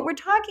involved. And what we're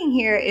talking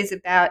here is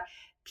about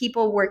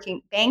people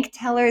working, bank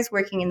tellers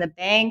working in the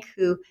bank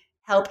who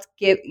helped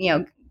give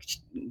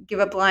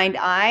a blind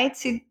eye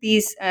to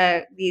these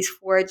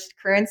forged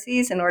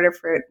currencies in order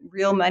for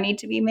real money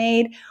to be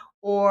made,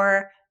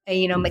 or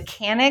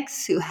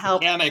mechanics who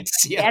help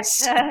Mechanics, get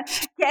yes.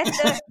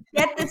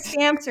 the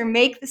stamps or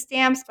make the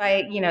stamps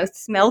by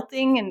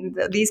smelting and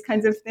these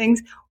kinds of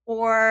things,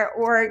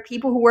 or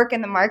people who work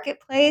in the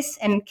marketplace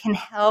and can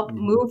help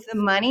move the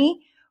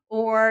money,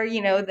 or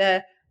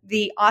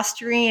the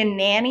Austrian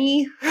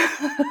nanny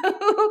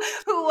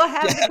who will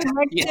have the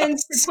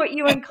connections to put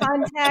you in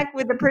contact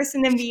with the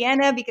person in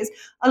Vienna, because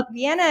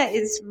Vienna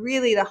is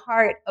really the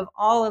heart of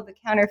all of the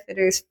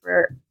counterfeiters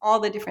for all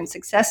the different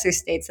successor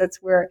states.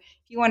 That's where,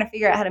 if you want to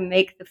figure out how to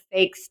make the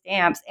fake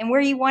stamps and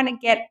where you want to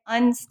get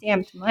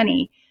unstamped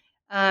money,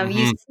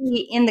 you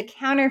see in the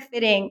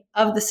counterfeiting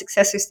of the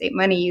successor state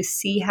money, you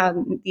see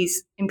how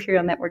these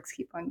imperial networks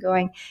keep on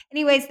going.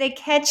 Anyways, they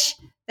catch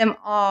them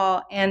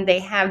all and they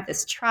have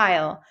this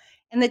trial.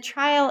 And the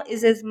trial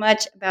is as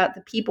much about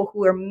the people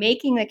who are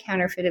making the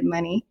counterfeited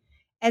money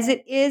as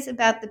it is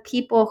about the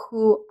people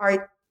who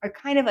are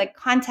kind of like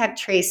contact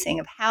tracing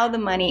of how the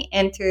money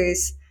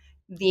enters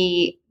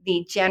the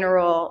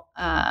general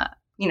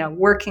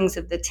workings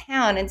of the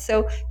town. And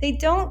so they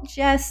don't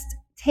just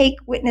take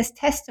witness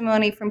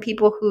testimony from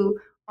people who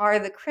are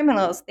the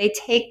criminals. They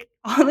take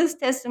all this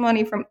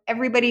testimony from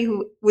everybody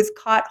who was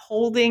caught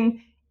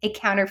holding a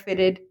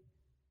counterfeited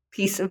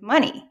piece of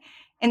money.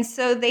 And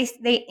so they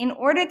in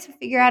order to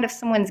figure out if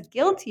someone's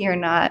guilty or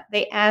not,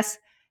 they ask,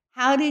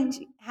 how did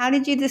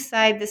you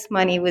decide this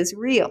money was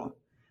real?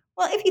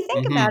 Well, if you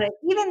think about it,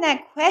 even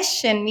that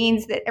question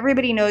means that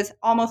everybody knows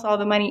almost all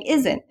the money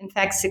isn't. In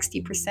fact,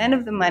 60%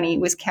 of the money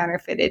was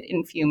counterfeited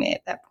in Fiume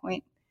at that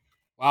point.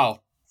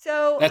 Wow.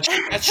 So that's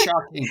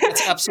shocking.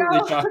 That's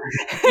absolutely shocking.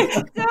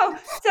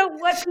 So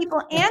what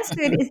people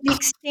answered is the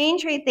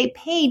exchange rate they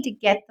paid to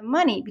get the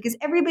money, because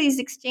everybody's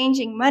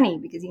exchanging money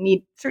because you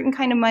need certain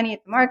kind of money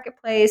at the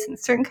marketplace and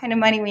certain kind of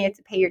money when you have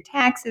to pay your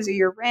taxes or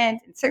your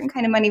rent, and certain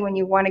kind of money when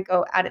you want to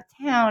go out of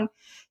town.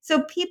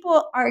 So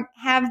people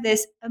have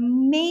this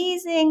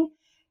amazing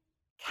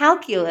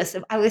calculus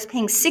of, I was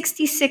paying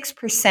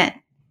 66%.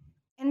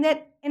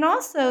 And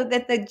also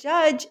that the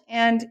judge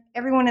and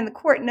everyone in the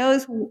court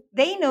knows,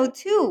 they know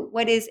too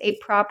what is a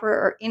proper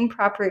or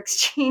improper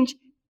exchange,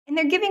 and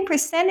they're giving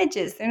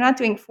percentages. They're not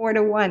doing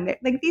 4-1.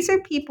 These are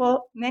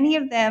people, many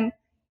of them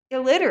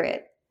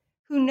illiterate,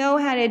 who know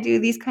how to do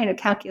these kind of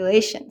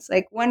calculations.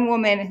 Like one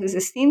woman who's a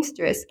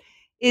seamstress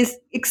is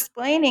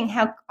explaining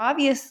how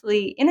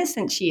obviously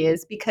innocent she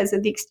is because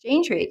of the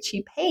exchange rate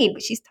she paid,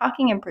 but she's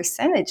talking in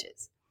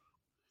percentages.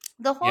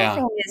 The whole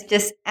thing is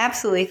just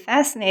absolutely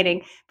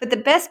fascinating. But the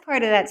best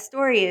part of that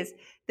story is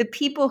the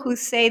people who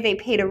say they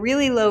paid a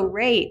really low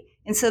rate,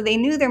 and so they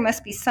knew there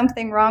must be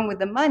something wrong with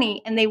the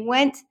money, and they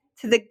went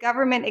to the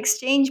government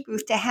exchange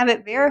booth to have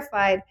it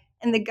verified,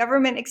 and the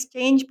government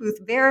exchange booth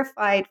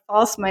verified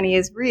false money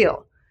is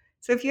real.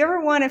 So if you ever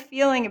want a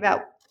feeling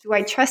about, do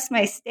I trust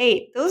my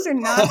state, those are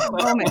not the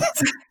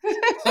moments.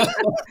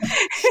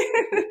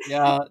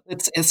 Yeah,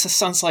 it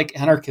sounds like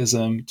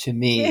anarchism to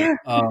me.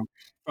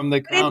 From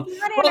the ground. But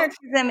it's not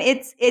anarchism.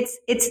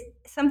 It's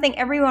something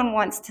everyone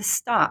wants to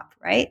stop,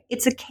 right?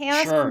 It's a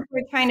chaos. Sure. People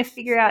are trying to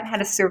figure out how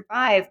to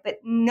survive, but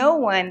no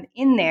one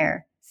in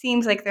there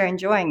seems like they're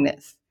enjoying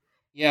this.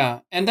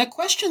 Yeah, and that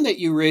question that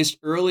you raised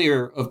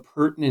earlier of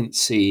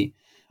pertinency,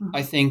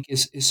 I think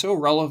is so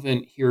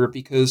relevant here,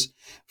 because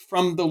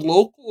from the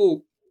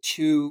local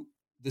to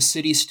the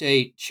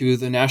city-state to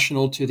the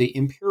national to the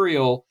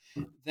imperial,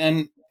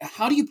 then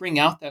how do you bring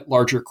out that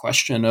larger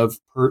question of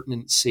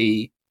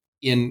pertinency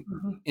in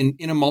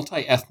a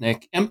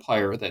multi-ethnic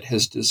empire that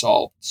has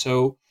dissolved?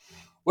 So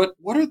what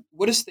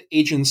is the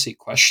agency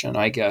question,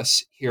 I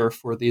guess, here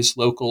for these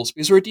locals?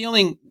 Because we're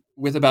dealing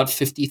with about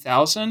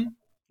 50,000,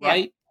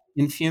 right?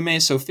 In Fiume,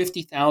 so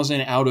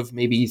 50,000 out of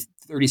maybe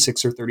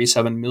 36 or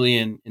 37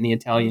 million in the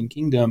Italian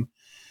kingdom.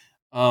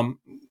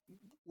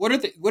 What are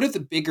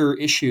the bigger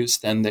issues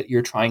then that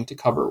you're trying to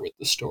cover with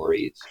the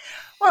stories?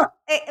 Well,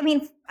 I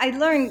mean, I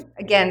learned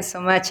again so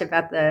much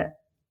about the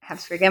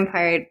Habsburg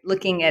Empire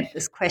looking at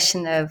this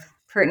question of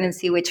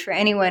pertinency, which for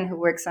anyone who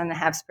works on the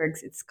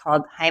Habsburgs, it's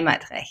called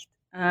Heimatrecht.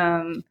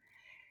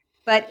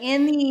 But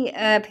in the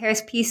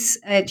Paris Peace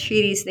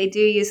treaties, they do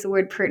use the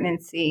word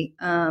pertinency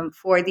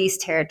for these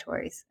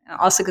territories,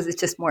 also because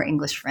it's just more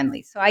English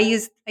friendly. So I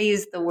use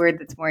the word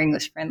that's more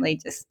English friendly,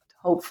 just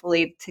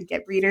hopefully to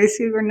get readers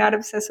who are not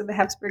obsessed with the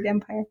Habsburg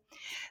Empire.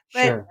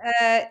 But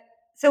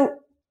sure.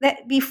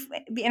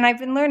 And I've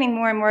been learning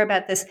more and more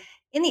about this.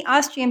 In the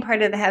Austrian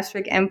part of the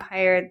Habsburg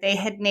Empire, they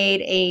had made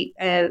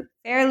a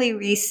fairly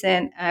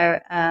recent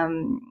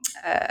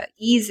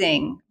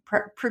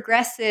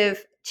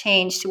progressive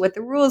change to what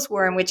the rules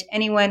were, in which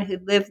anyone who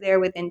lived there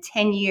within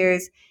 10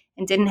 years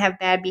and didn't have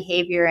bad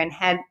behavior and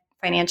had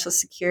financial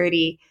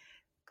security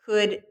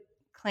could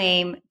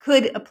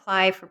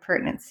apply for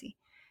pertinency.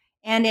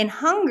 And in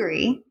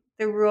Hungary,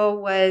 the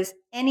rule was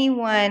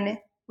anyone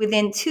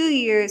within 2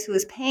 years, who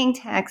was paying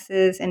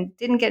taxes and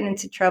didn't get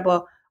into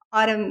trouble,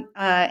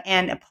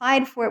 and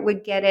applied for it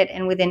would get it.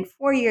 And within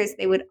 4 years,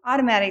 they would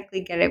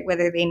automatically get it,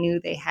 whether they knew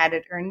they had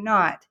it or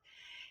not.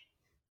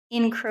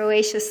 In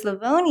Croatia,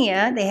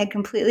 Slavonia, they had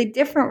completely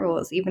different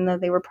rules, even though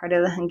they were part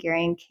of the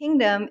Hungarian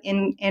kingdom,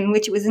 in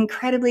which it was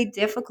incredibly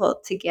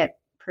difficult to get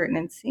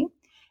pertinency.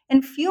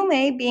 And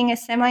Fiume, being a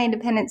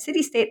semi-independent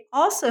city-state,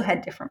 also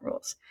had different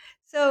rules.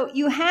 So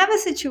you have a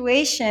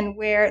situation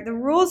where the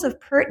rules of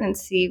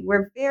pertinency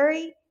were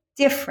very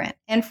different.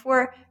 And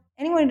for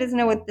anyone who doesn't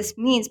know what this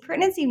means,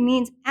 pertinency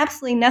means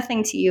absolutely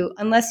nothing to you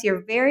unless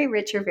you're very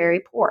rich or very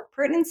poor.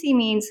 Pertinency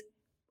means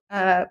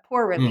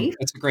poor relief.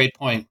 That's a great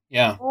point.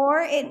 Yeah.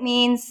 Or it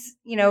means,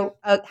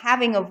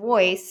 having a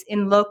voice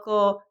in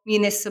local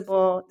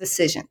municipal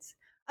decisions.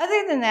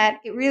 Other than that,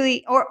 it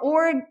really,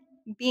 or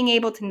being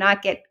able to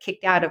not get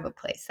kicked out of a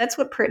place. That's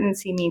what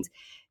pertinency means.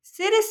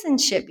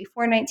 Citizenship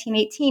before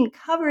 1918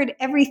 covered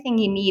everything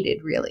you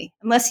needed, really,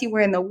 unless you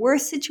were in the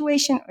worst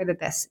situation or the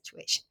best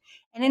situation.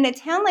 And in a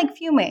town like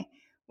Fiume,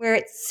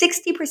 where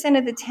 60%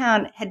 of the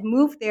town had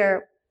moved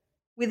there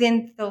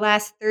within the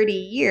last 30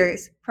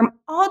 years from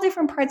all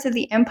different parts of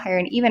the empire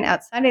and even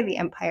outside of the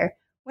empire,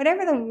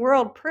 whatever the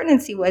world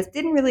pertinency was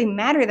didn't really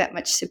matter that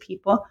much to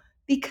people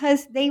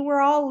because they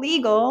were all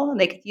legal and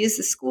they could use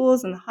the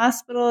schools and the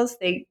hospitals.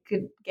 They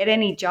could get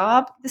any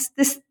job.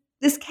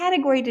 This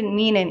category didn't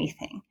mean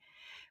anything.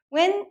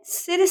 When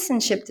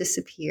citizenship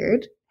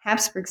disappeared,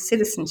 Habsburg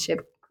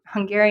citizenship,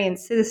 Hungarian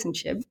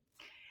citizenship,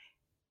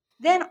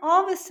 then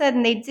all of a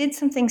sudden they did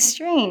something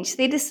strange.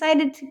 They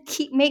decided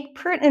to make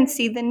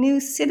pertinency the new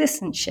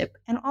citizenship.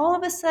 And all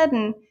of a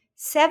sudden,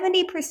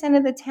 70%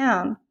 of the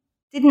town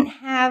didn't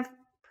have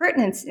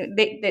pertinency,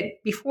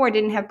 that before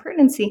didn't have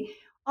pertinency,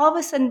 all of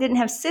a sudden didn't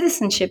have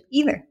citizenship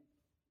either.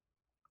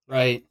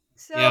 Right.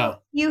 So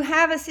you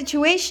have a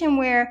situation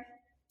where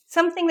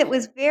something that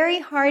was very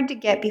hard to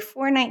get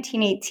before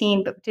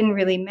 1918, but didn't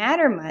really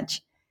matter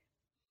much,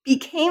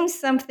 became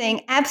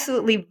something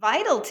absolutely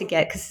vital to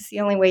get because it's the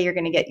only way you're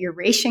going to get your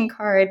ration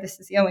card. This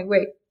is the only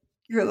way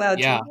you're allowed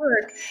to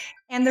work.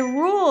 And the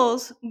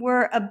rules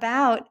were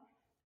about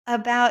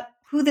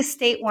who the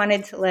state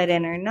wanted to let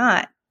in or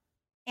not.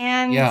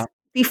 And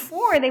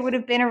before, they would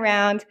have been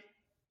around,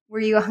 were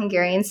you a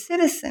Hungarian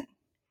citizen?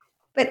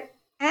 But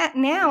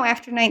now,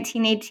 after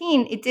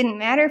 1918, it didn't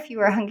matter if you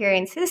were a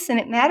Hungarian citizen.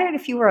 It mattered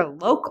if you were a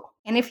local.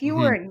 And if you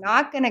were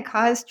not going to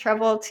cause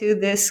trouble to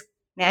this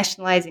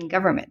nationalizing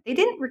government. They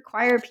didn't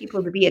require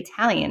people to be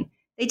Italian.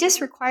 They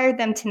just required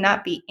them to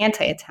not be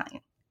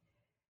anti-Italian.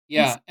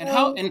 Yeah.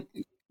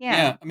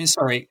 I mean,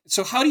 sorry.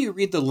 So how do you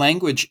read the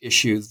language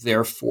issue,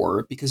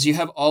 therefore? Because you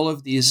have all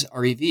of these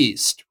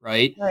arrivistes,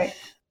 right? Right.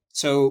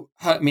 So,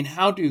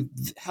 how do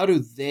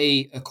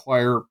they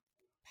acquire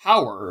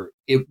power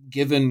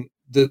given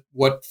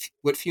what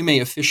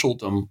Fiume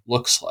officialdom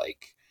looks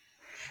like?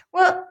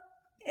 Well,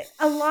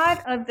 a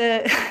lot of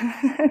the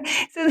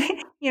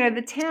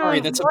the town. Sorry,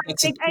 that's a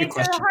question. It's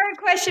a hard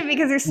question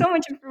because there's so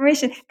much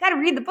information. Got to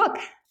read the book.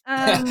 No,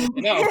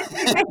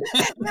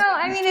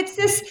 I mean, it's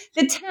just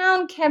the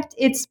town kept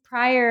its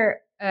prior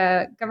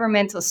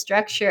governmental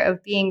structure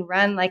of being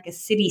run like a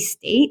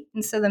city-state,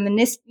 and so the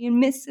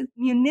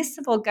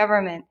municipal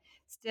government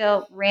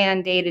still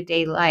ran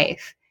day-to-day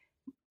life.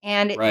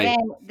 And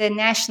then the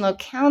National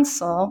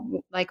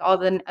Council, like all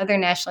the other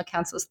national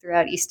councils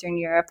throughout Eastern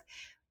Europe,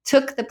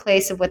 took the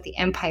place of what the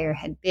empire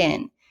had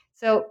been.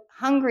 So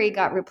Hungary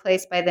got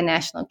replaced by the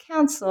National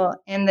Council,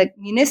 and the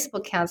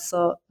Municipal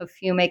Council of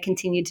Fiume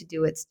continued to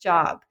do its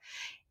job.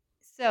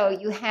 So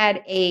you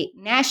had a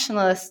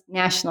nationalist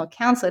National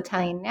Council,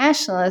 Italian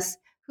nationalists,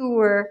 who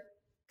were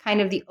kind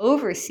of the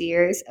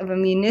overseers of a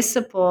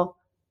municipal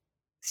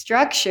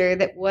structure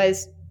that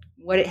was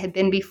what it had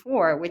been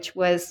before, which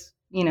was,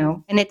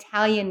 an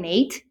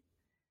Italianate,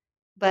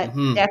 but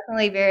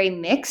definitely very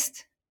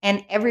mixed.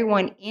 And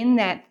everyone in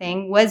that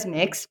thing was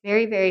mixed.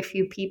 Very, very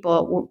few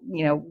people,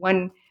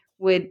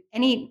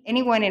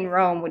 anyone in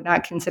Rome would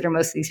not consider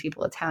most of these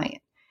people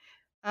Italian.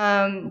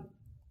 And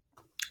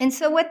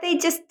so what they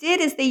just did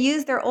is they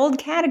used their old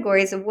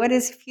categories of what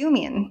is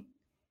Fiumian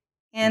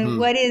and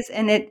what is,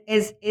 and it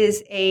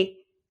is a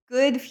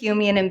good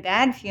Fiumian and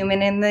bad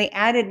Fiumian, and they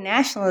added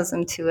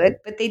nationalism to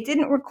it, but they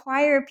didn't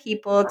require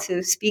people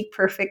to speak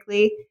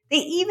perfectly. They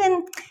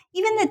even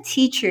the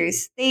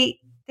teachers, they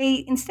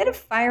instead of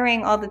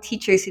firing all the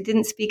teachers who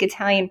didn't speak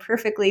Italian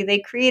perfectly, they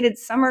created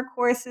summer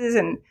courses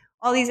and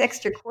all these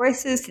extra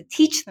courses to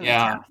teach them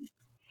Italian.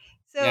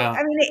 So,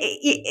 I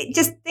mean,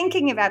 just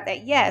thinking about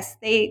that, yes,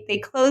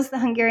 they closed the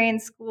Hungarian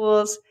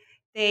schools.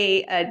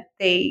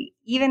 They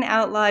even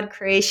outlawed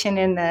Croatian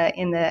in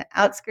the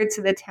outskirts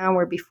of the town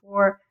where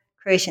before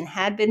Croatian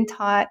had been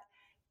taught.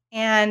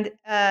 And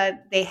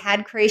they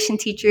had Croatian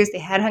teachers, they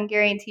had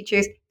Hungarian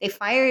teachers. They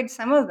fired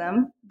some of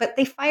them, but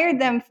they fired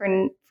them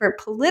for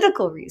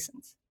political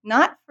reasons,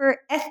 not for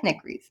ethnic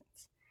reasons.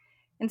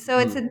 And so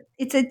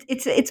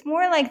it's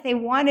more like they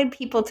wanted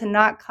people to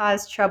not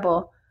cause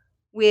trouble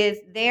with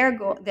their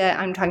goal.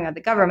 I'm talking about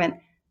the government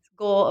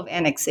goal of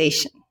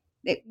annexation.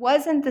 It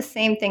wasn't the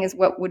same thing as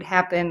what would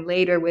happen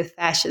later with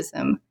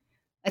fascism.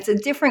 It's a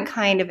different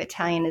kind of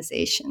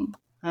Italianization.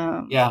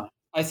 Yeah,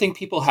 I think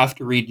people have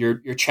to read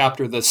your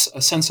chapter. This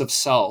A Sense of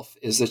Self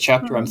is the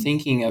chapter I'm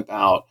thinking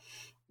about,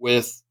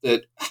 with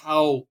that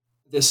how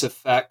this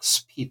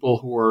affects people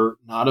who are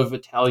not of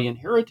Italian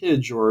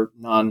heritage or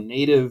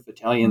non-native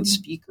Italian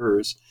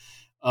speakers.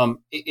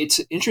 It's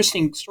an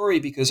interesting story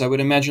because I would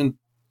imagine,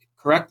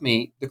 correct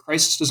me, the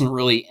crisis doesn't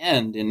really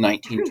end in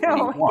 1921.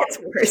 No, it gets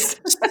worse.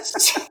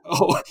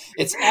 So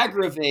it's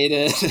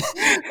aggravated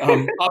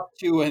up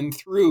to and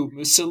through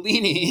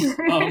Mussolini.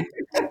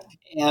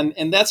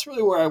 And that's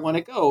really where I want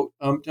to go,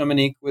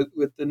 Dominique,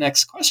 with the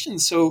next question.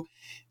 So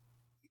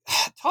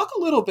talk a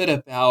little bit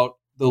about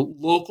the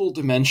local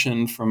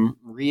dimension from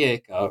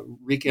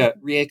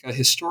Rijeka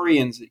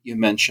historians that you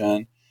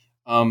mentioned,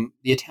 the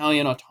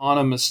Italian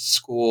Autonomous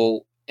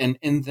School, and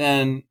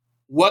then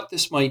what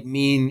this might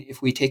mean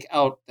if we take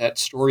out that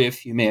story of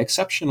Fiume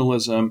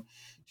exceptionalism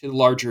to the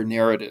larger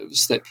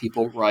narratives that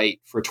people write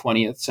for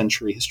 20th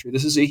century history.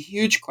 This is a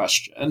huge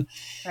question,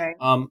 Right.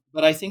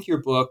 But I think your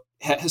book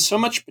has so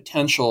much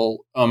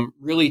potential,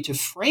 really, to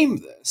frame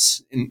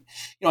this. And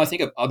I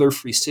think of other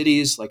free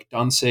cities like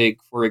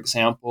Danzig, for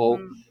example.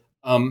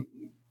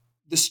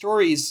 The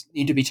stories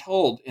need to be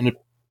told in a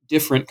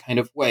different kind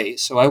of way.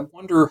 So I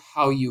wonder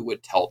how you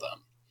would tell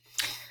them.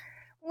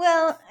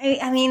 Well,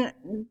 I mean,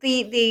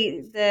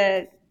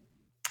 the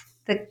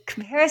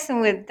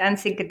comparison with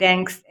Danzig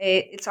Gdansk,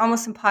 it's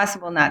almost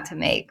impossible not to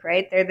make,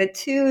 right? They're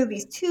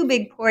these two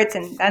big ports,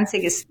 and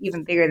Danzig is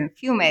even bigger than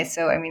Fiume.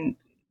 So, I mean,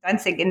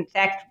 Danzig, in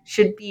fact,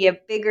 should be a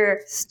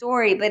bigger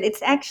story, but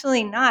it's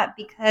actually not,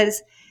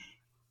 because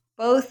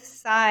both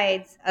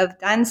sides of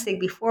Danzig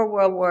before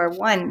World War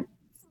I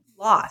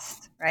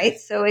lost, right?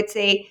 So it's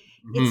a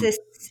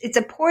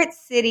port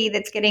city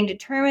that's getting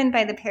determined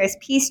by the Paris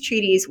peace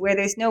treaties, where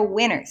there's no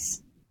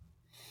winners.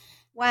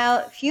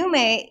 While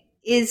Fiume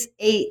is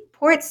a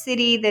port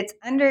city that's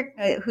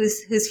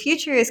whose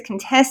future is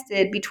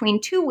contested between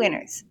two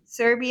winners,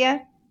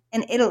 Serbia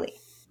and Italy.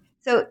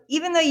 So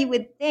even though you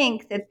would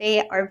think that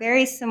they are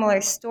very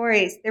similar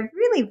stories, they're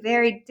really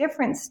very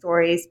different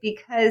stories,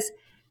 because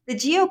the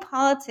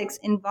geopolitics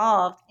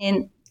involved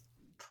in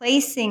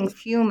placing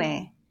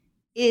Fiume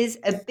is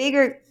a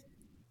bigger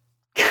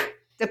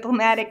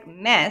diplomatic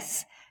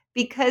mess,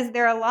 because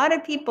there are a lot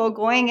of people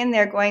going in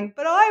there going,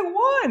 but I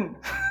won.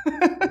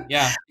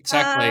 Yeah,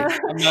 exactly.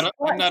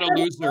 I'm not a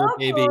loser,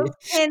 baby.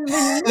 And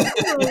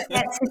manipulate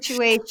that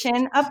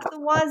situation up the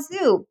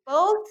wazoo.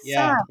 Both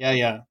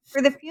sides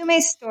for the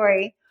Fiume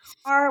story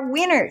are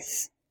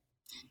winners,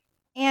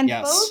 and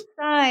both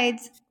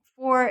sides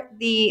for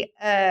the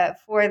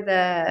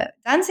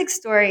Danzig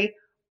story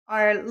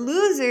are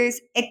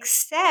losers,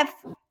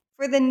 except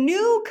for the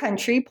new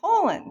country,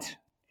 Poland.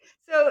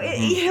 So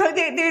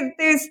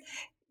there's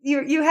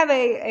you have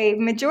a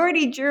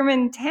majority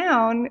German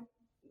town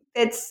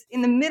that's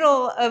in the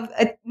middle of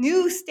a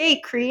new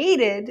state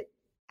created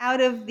out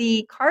of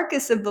the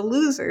carcass of the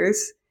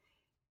losers,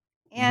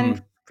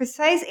 and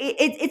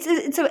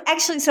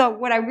actually, so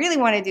what I really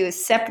want to do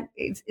is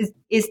separate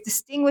is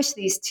distinguish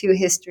these two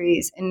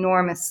histories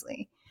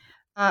enormously.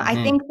 I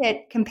think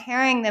that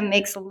comparing them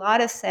makes a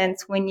lot of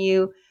sense when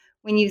you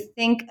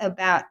think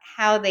about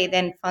how they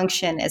then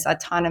function as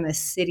autonomous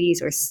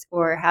cities,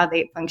 or how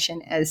they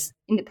function as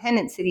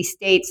independent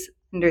city-states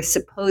under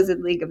supposed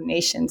League of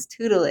Nations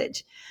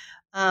tutelage.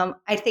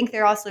 I think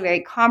they're also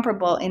very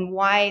comparable in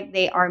why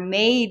they are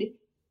made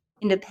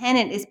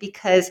independent, is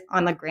because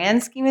on the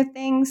grand scheme of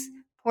things,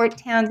 port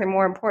towns are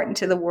more important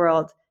to the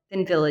world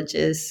than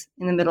villages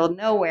in the middle of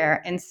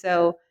nowhere. And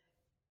so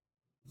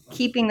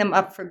keeping them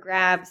up for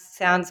grabs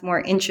sounds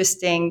more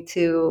interesting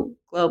to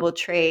global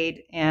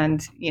trade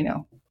and,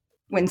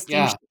 when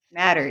steamship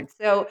mattered.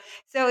 So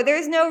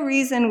there's no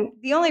reason.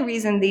 The only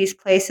reason these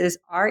places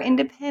are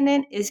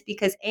independent is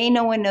because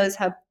no one knows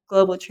how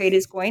global trade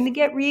is going to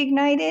get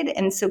reignited.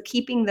 And so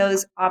keeping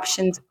those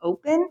options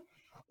open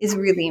is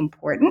really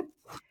important.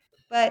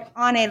 But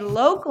on a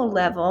local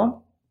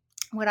level,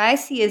 what I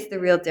see as the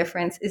real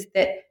difference is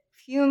that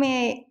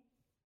Fiume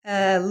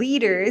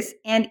leaders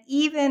and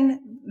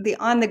even the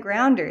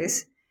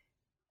on-the-grounders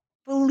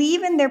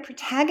believe in their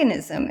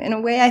protagonism in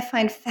a way I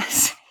find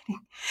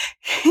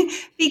fascinating,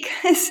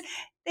 because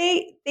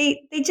they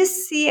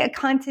just see a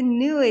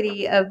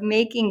continuity of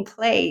making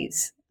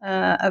plays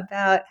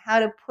about how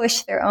to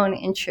push their own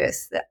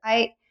interests. That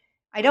I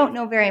don't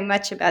know very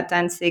much about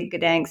Danzig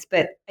Gdansk,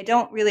 but I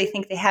don't really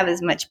think they have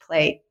as much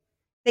play.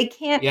 They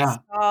can't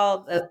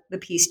solve the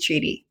peace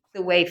treaty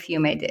the way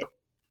Fiume did.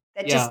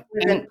 That just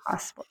isn't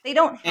possible. They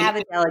don't have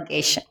a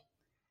delegation.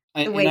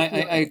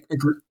 I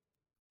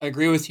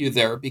agree with you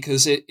there,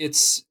 because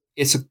it's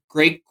a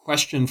great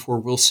question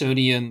for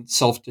Wilsonian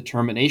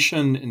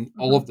self-determination and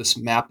all of this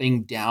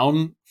mapping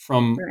down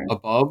from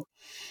above,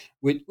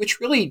 which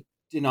really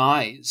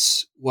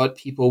denies what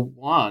people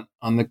want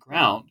on the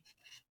ground.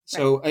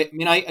 So,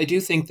 I do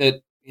think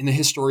that in the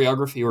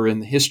historiography, or in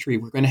the history,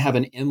 we're going to have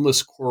an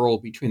endless quarrel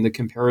between the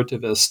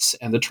comparativists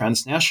and the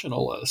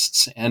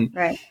transnationalists. And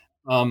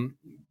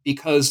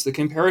because the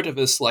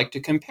comparativists like to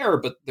compare,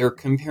 but they're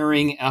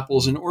comparing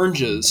apples and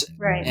oranges.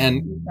 Right.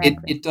 And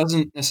Exactly. it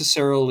doesn't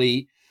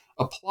necessarily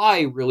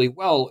apply really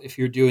well if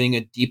you're doing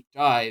a deep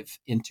dive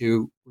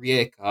into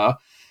Rijeka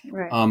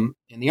Right.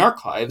 in the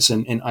archives,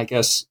 and I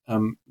guess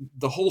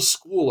the whole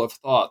school of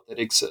thought that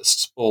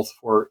exists both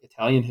for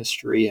Italian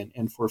history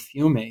and for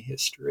Fiume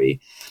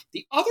history.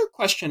 The other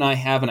question I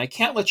have, and I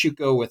can't let you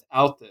go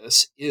without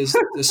this, is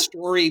the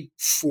story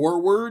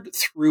forward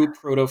through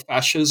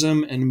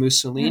proto-fascism and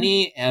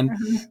Mussolini, and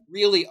Mhm.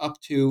 really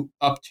up to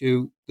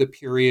the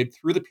period,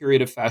 through the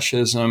period of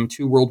fascism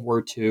to World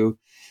War II.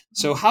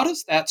 So, how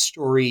does that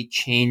story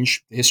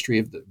change the history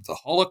of the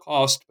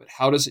Holocaust? But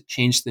how does it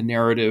change the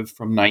narrative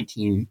from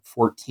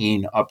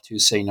 1914 up to,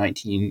 say,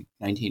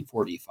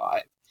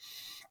 1945?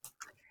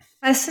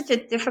 That's such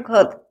a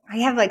difficult. I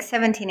have like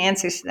 17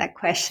 answers to that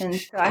question,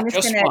 so I'm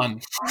just Just gonna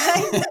one.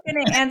 I'm just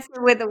gonna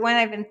answer with the one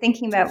I've been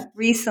thinking about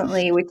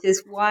recently, which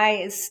is why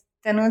is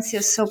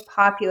D'Annunzio so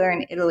popular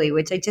in Italy?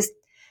 Which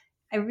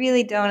I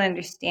really don't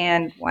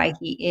understand why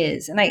he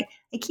is, and I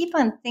keep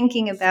on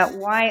thinking about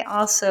why.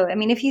 Also, I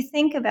mean, if you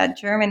think about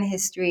German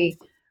history,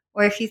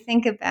 or if you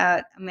think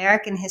about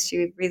American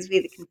history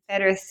vis-a-vis the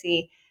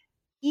Confederacy,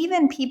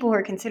 even people who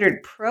are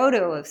considered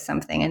proto of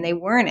something and they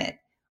weren't it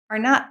are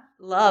not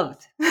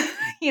loved.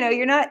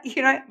 You're not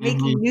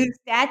making Hmm. new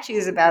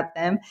statues about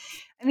them.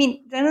 I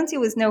mean,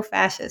 D'Annunzio was no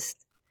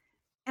fascist,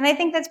 and I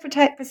think that's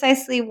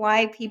precisely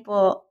why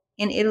people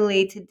in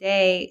Italy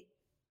today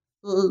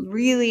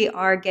really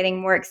are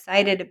getting more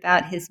excited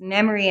about his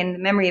memory and the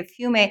memory of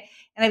Fiume.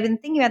 And I've been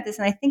thinking about this,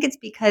 and I think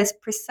it's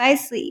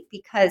precisely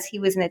because he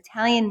was an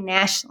Italian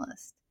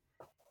nationalist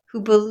who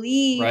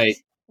believed Right.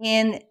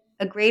 in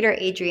a greater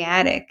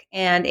Adriatic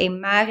and a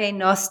Mare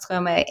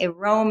Nostrum, a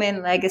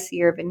Roman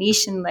legacy or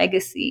Venetian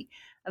legacy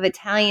of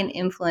Italian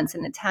influence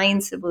and Italian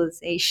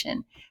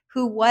civilization,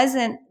 who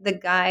wasn't the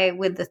guy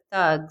with the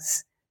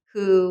thugs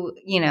who,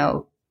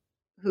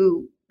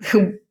 who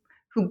who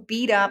who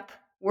beat up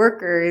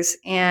workers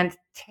and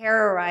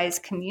terrorize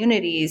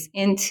communities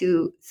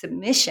into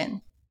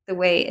submission the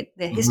way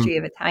the Hmm. history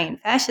of Italian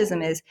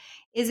fascism is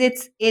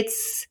it's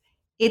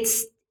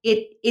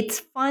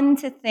fun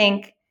to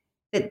think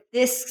that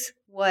this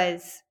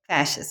was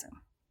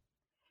fascism,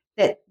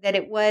 that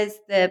it was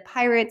the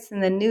pirates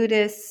and the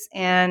nudists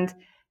and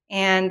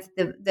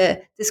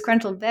the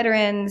disgruntled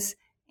veterans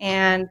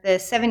and the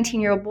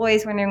 17-year-old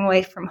boys running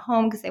away from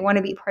home because they want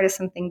to be part of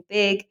something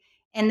big,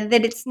 and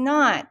that it's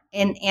not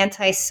an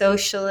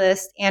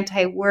anti-socialist,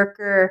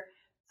 anti-worker,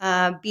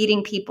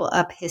 beating people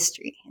up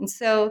history. And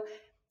so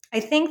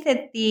I think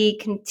that the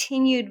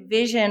continued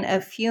vision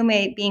of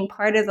Fiume being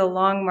part of the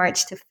long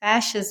march to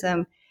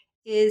fascism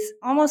is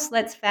almost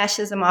lets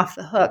fascism off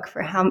the hook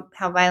for how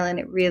violent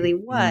it really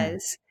Mm.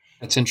 was.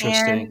 That's And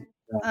interesting.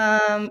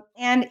 Yeah.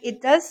 and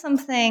it does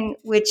something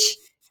which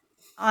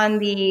on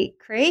the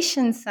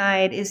creation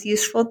side is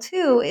useful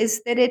too,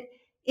 is that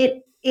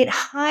it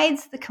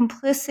hides the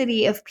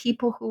complicity of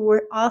people who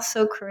were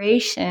also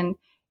creation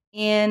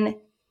in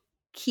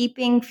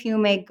keeping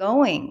Fiume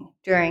going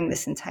during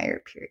this entire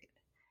period.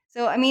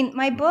 So, I mean,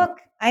 my Mhm. book,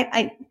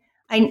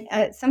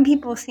 some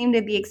people seem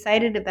to be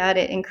excited about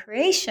it in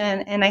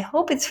creation, and I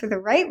hope it's for the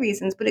right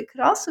reasons, but it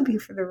could also be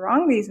for the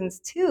wrong reasons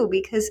too,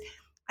 because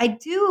I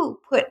do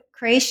put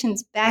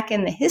creations back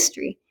in the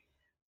history,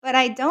 but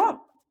I don't.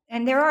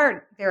 And there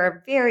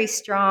are very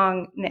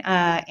strong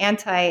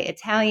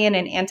anti-Italian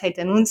and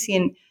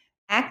anti-Denuncian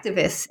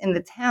activists in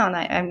the town.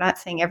 I'm not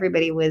saying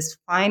everybody was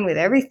fine with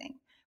everything,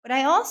 but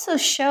I also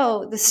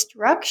show the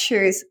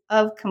structures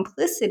of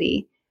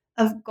complicity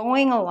of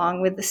going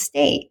along with the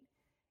state.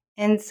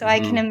 And so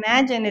I can Mhm.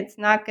 imagine it's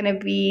not going to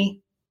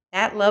be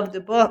that loved a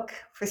book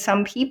for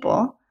some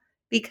people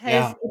because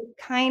Yeah.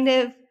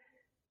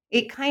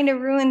 it kind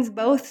of ruins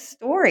both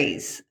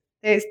stories.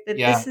 There's that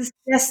Yeah. this is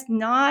just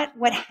not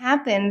what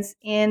happens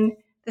in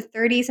the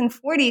 30s and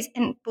 40s.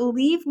 And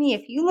believe me,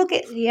 if you look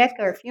at Rijeka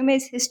or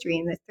Fiume's history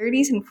in the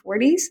 30s and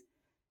 40s,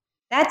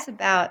 that's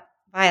about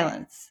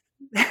violence.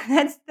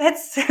 That's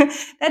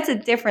that's a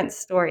different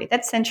story.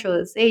 That's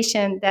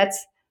centralization.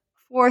 That's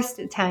forced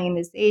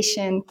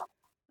Italianization.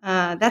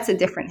 That's a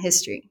different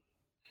history.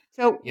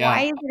 So why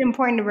Yeah. is it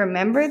important to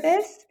remember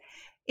this?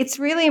 It's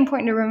really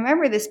important to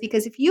remember this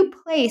because if you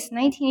place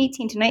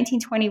 1918 to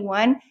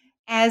 1921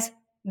 as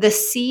the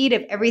seed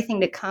of everything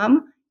to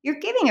come, you're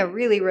giving a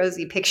really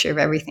rosy picture of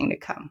everything to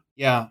come.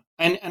 Yeah.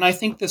 And I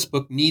think this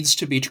book needs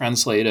to be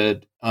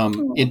translated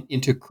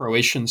into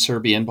Croatian,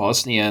 Serbian,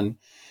 Bosnian,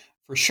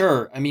 for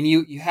sure. I mean,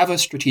 you have a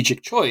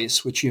strategic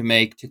choice, which you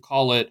make to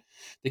call it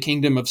the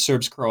Kingdom of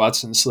Serbs,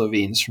 Croats, and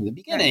Slovenes from the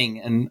Right. beginning.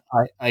 And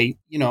I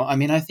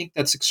mean, I think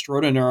that's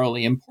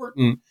extraordinarily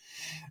important.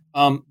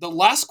 The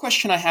last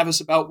question I have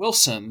is about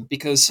Wilson,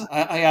 because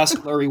I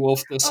ask Larry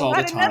Wolf this Oh all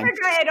the God, another time.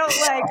 guy I don't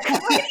like.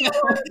 Why do you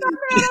always talk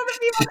about other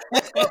people?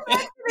 Let's go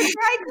back to the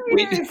dry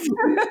we cleaners.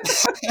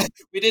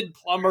 we did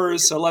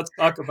plumbers, so let's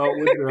talk about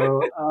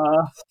Woodrow.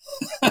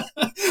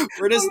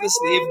 Where does this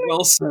leave Oh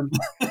Wilson?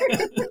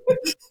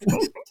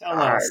 Tell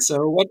us.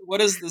 So what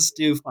does this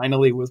do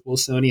finally with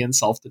Wilsonian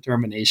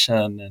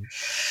self-determination?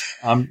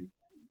 And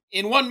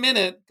in 1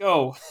 minute,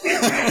 go.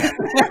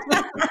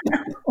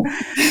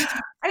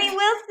 I mean,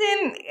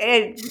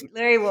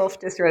 Larry Wolff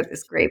just wrote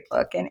this great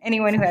book, and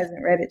anyone who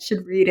hasn't read it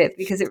should read it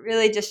because it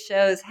really just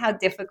shows how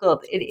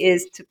difficult it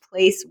is to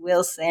place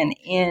Wilson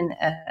in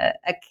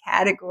a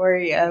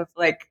category of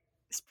like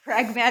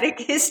pragmatic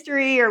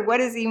history or what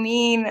does he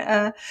mean.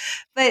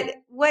 But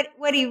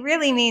what he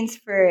really means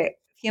for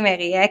Fiume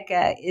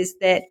Rijeka is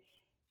that,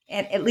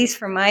 at least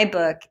for my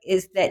book,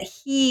 is that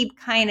he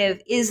kind of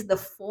is the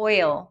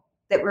foil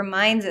that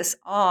reminds us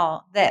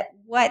all that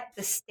what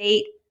the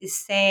state is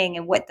saying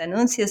and what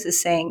D'Annunzius is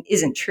saying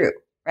isn't true,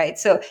 right?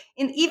 So,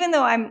 even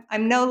though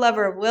I'm no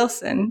lover of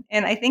Wilson,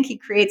 and I think he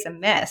creates a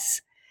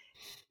mess,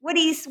 what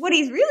he's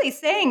really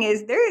saying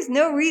is there is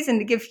no reason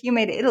to give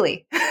Fiume to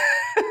Italy.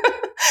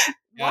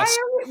 Yes.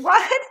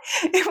 Why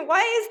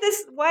is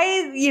this? Why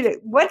is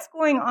what's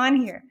going on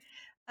here?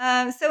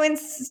 So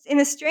in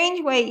a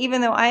strange way,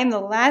 even though I am the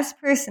last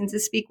person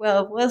to speak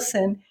well of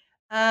Wilson,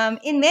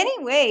 in many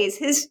ways,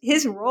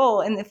 his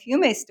role in the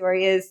Fiume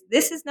story is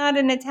this is not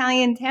an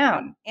Italian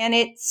town, and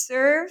it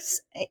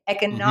serves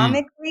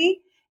economically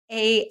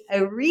a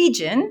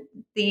region,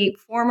 the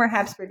former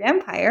Habsburg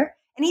Empire.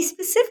 And he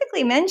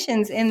specifically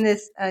mentions in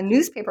this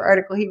newspaper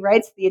article he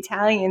writes the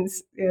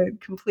Italians'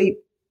 complete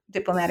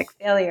diplomatic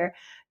failure,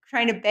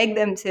 trying to beg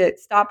them to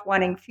stop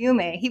wanting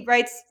Fiume. He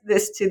writes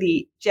this to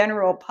the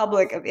general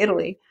public of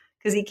Italy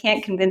because he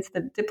can't convince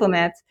the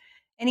diplomats.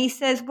 And he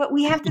says, but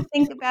we have to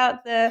think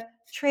about the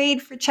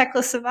trade for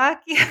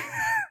Czechoslovakia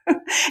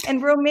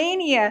and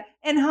Romania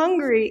and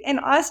Hungary and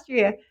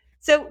Austria.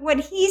 So what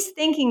he's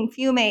thinking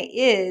Fiume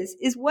is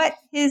what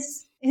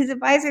his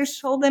advisors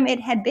told him it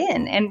had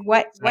been and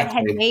what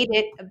had made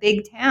it a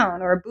big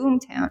town or a boom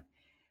town.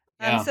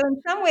 Yeah. So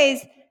in some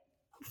ways,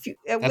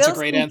 that's Wilson a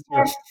great answer.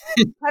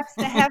 kept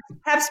the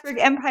Habsburg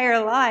Empire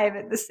alive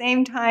at the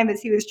same time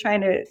as he was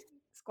trying to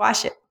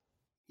squash it.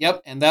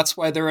 Yep, and that's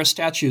why there are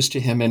statues to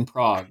him in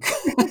Prague,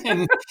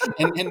 and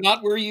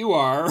not where you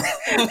are.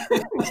 Well,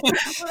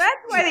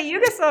 that's why the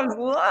Yugoslavs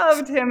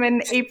loved him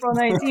in April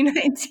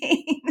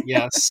 1919.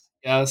 Yes.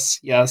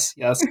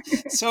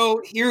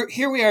 So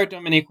here we are,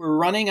 Dominique. We're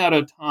running out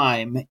of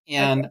time,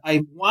 and okay.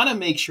 I want to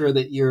make sure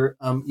that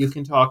you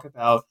can talk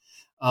about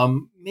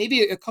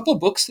maybe a couple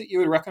books that you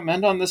would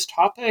recommend on this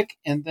topic,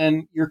 and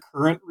then your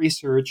current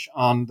research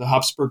on the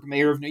Habsburg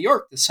mayor of New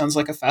York. This sounds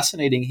like a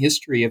fascinating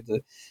history of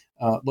the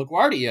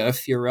LaGuardia,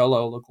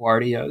 Fiorello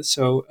LaGuardia.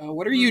 So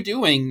what are you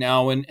doing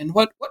now, and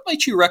what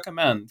might you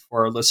recommend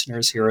for our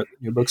listeners here at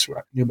New Books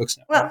Network?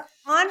 Well,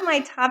 on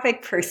my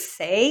topic per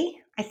se,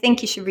 I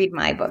think you should read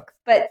my book.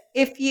 But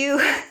if you,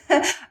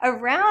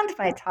 around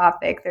my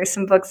topic, there's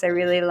some books I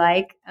really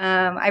like.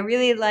 I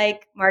really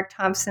like Mark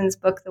Thompson's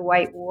book, The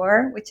White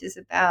War, which is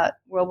about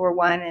World War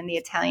I and the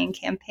Italian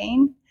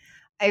campaign.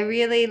 I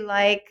really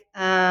like,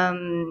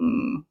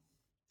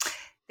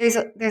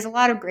 there's a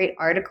lot of great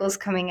articles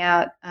coming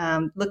out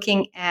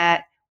looking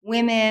at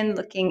women,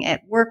 looking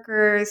at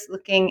workers,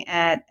 looking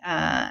at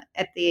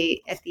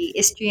the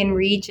Istrian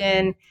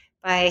region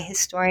by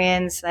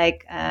historians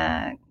like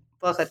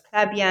Borut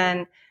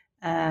Plabian,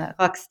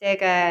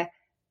 Rocksteger,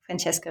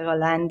 Francesca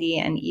Rolandi,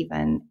 and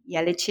Ivan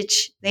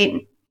Jalicic.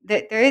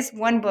 There is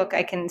one book,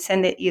 I can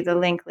send you the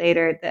link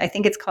later. I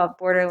think it's called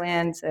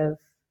Borderlands of,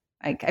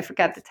 I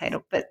forgot the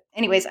title. But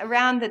anyways,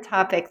 around the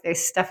topic, there's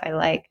stuff I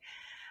like.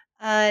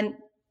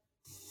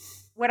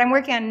 What I'm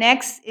working on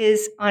next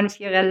is on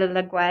Fiorello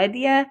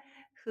LaGuardia,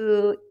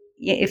 who,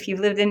 if you've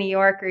lived in New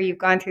York or you've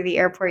gone through the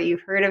airport,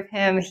 you've heard of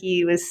him.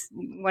 He was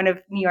one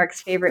of New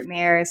York's favorite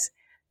mayors,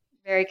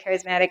 very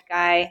charismatic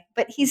guy.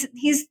 But he's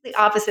the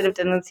opposite of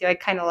D'Annunzio. I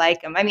kind of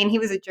like him. I mean, he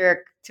was a jerk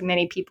to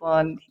many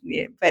people,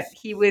 but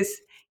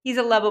he's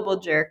a lovable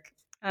jerk.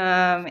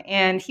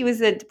 And he was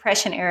a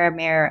Depression-era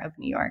mayor of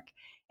New York.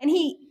 And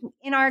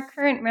in our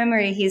current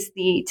memory, he's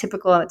the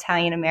typical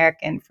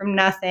Italian-American from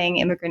nothing,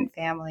 immigrant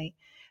family.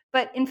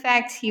 But in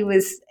fact,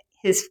 his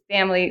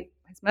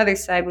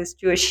mother's side was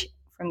Jewish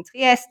from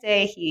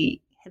Trieste.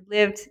 He had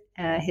lived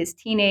his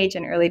teenage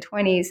and early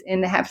 20s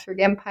in the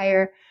Habsburg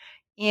Empire,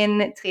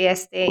 in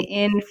Trieste,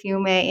 in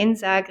Fiume, in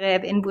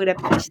Zagreb, in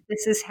Budapest.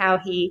 This is how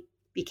he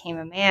became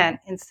a man.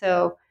 And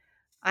so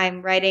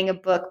I'm writing a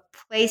book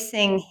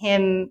placing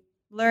him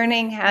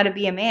learning how to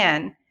be a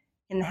man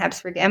in the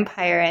Habsburg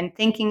Empire and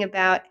thinking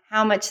about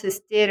how much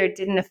this did or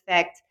didn't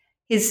affect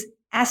his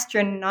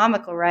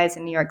astronomical rise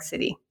in New York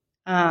City.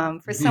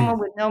 For someone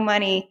with no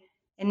money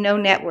and no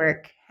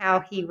network,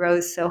 how he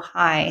rose so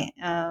high.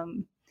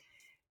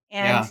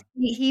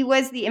 He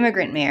was the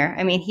immigrant mayor.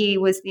 I mean, he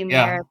was the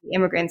mayor the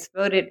immigrants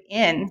voted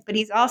in, but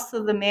he's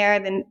also the mayor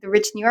the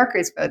rich New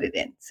Yorkers voted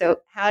in. So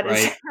how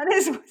does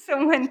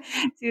someone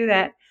do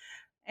that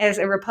as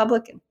a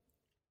Republican?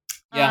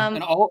 Yeah,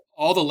 and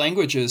all the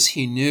languages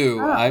he knew,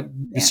 I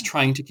was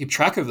trying to keep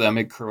track of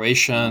them: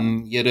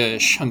 Croatian,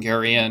 Yiddish,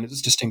 Hungarian. It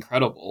was just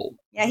incredible.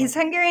 Yeah, his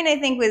Hungarian, I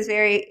think, was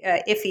very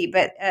iffy,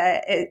 but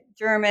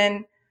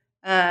German,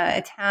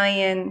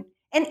 Italian,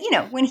 And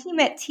when he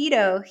met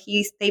Tito,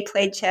 they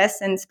played chess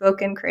and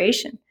spoke in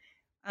Croatian.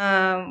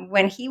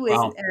 When he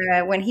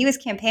was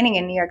campaigning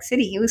in New York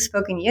City, he was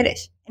spoken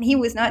Yiddish, and he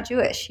was not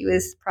Jewish; he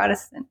was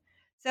Protestant.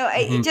 So,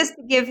 just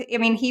to give,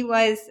 he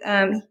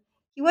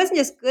wasn't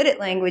just good at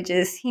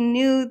languages; he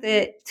knew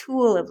the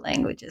tool of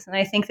languages, and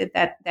I think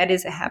that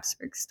is a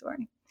Habsburg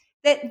story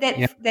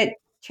that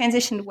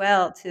transitioned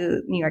well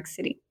to New York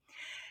City.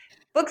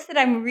 Books that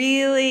I'm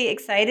really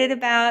excited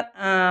about,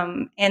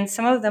 and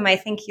some of them I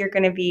think you're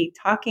going to be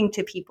talking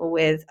to people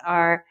with,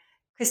 are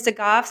Krista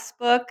Goff's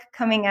book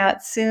coming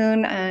out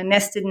soon,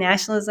 Nested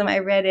Nationalism. I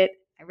read it.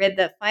 I read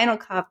the final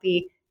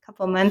copy a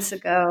couple months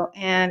ago,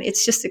 and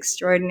it's just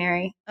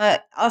extraordinary.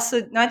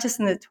 Also, not just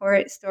in the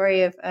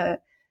story of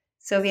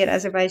Soviet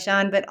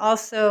Azerbaijan, but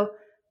also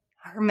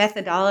her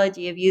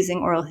methodology of using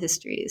oral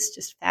history is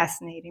just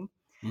fascinating.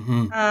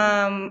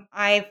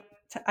 I've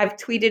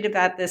tweeted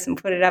about this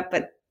and put it up,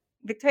 but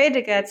Victoria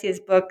de Grazie's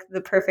book,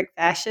 The Perfect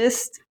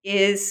Fascist,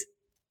 is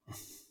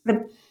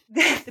the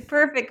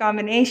perfect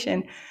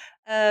combination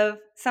of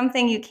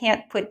something you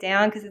can't put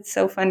down because it's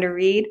so fun to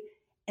read,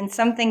 and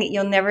something that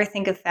you'll never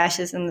think of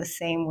fascism the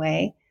same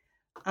way.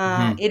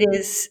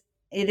 It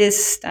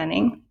is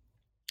stunning.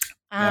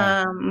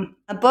 A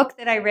book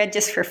that I read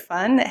just for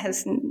fun that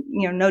has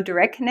no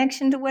direct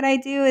connection to what I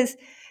do is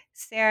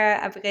Sarah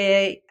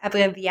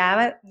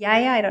Abrevaya,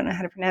 I don't know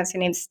how to pronounce her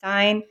name,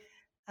 Stein,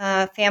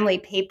 Family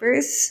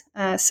Papers,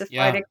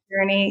 Sephardic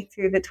Journey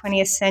through the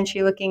 20th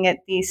Century, looking at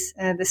this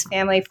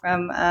family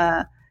from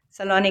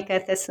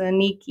Salonika,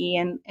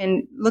 Thessaloniki,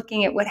 and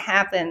looking at what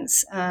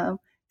happens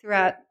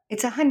throughout.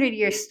 It's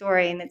 100-year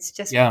story, and it's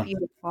just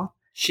beautiful.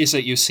 She's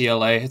at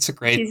UCLA. It's a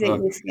great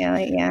book. She's at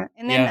UCLA, yeah.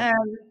 And then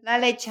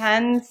Laleh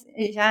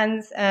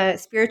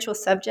Jan's Spiritual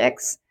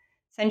Subjects,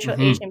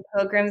 Central Asian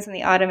Pilgrims and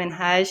the Ottoman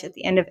Hajj at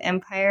the End of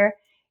Empire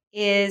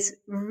is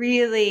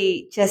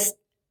really just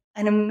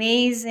an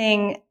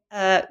amazing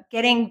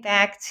getting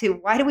back to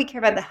why do we care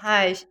about the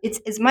Hajj? It's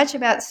as much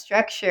about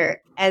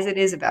structure as it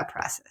is about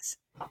process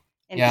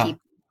and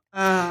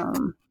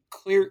people.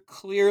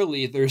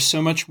 Clearly, there's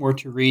so much more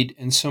to read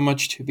and so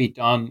much to be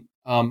done.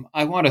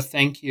 I want to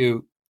thank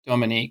you,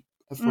 Dominique,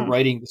 for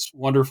writing this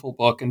wonderful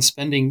book and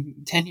spending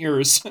 10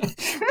 years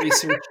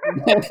researching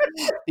it,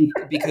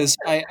 because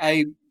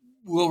I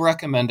will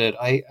recommend it.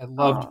 I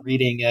loved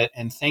reading it,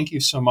 and thank you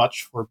so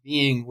much for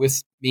being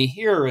with me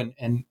here.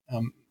 And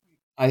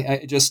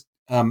I just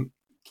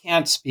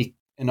can't speak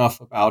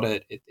enough about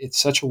it. It's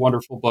such a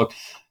wonderful book.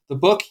 The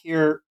book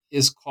here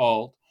is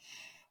called,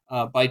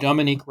 by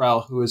Dominique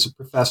Rowell, who is a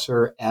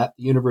professor at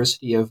the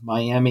University of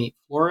Miami,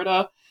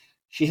 Florida.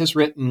 She has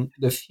written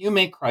The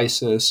Fiume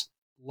Crisis,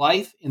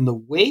 Life in the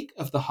Wake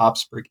of the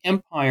Habsburg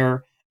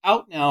Empire,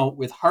 out now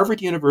with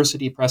Harvard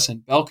University Press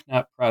and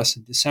Belknap Press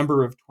in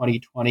December of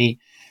 2020.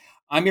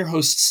 I'm your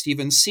host,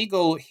 Steven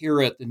Siegel,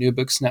 here at the New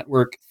Books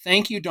Network.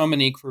 Thank you,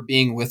 Dominique, for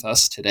being with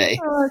us today.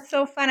 Oh, it's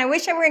so fun. I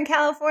wish I were in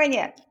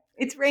California.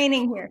 It's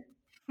raining here.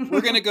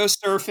 We're going to go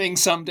surfing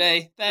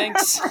someday.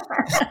 Thanks.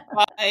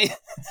 Bye.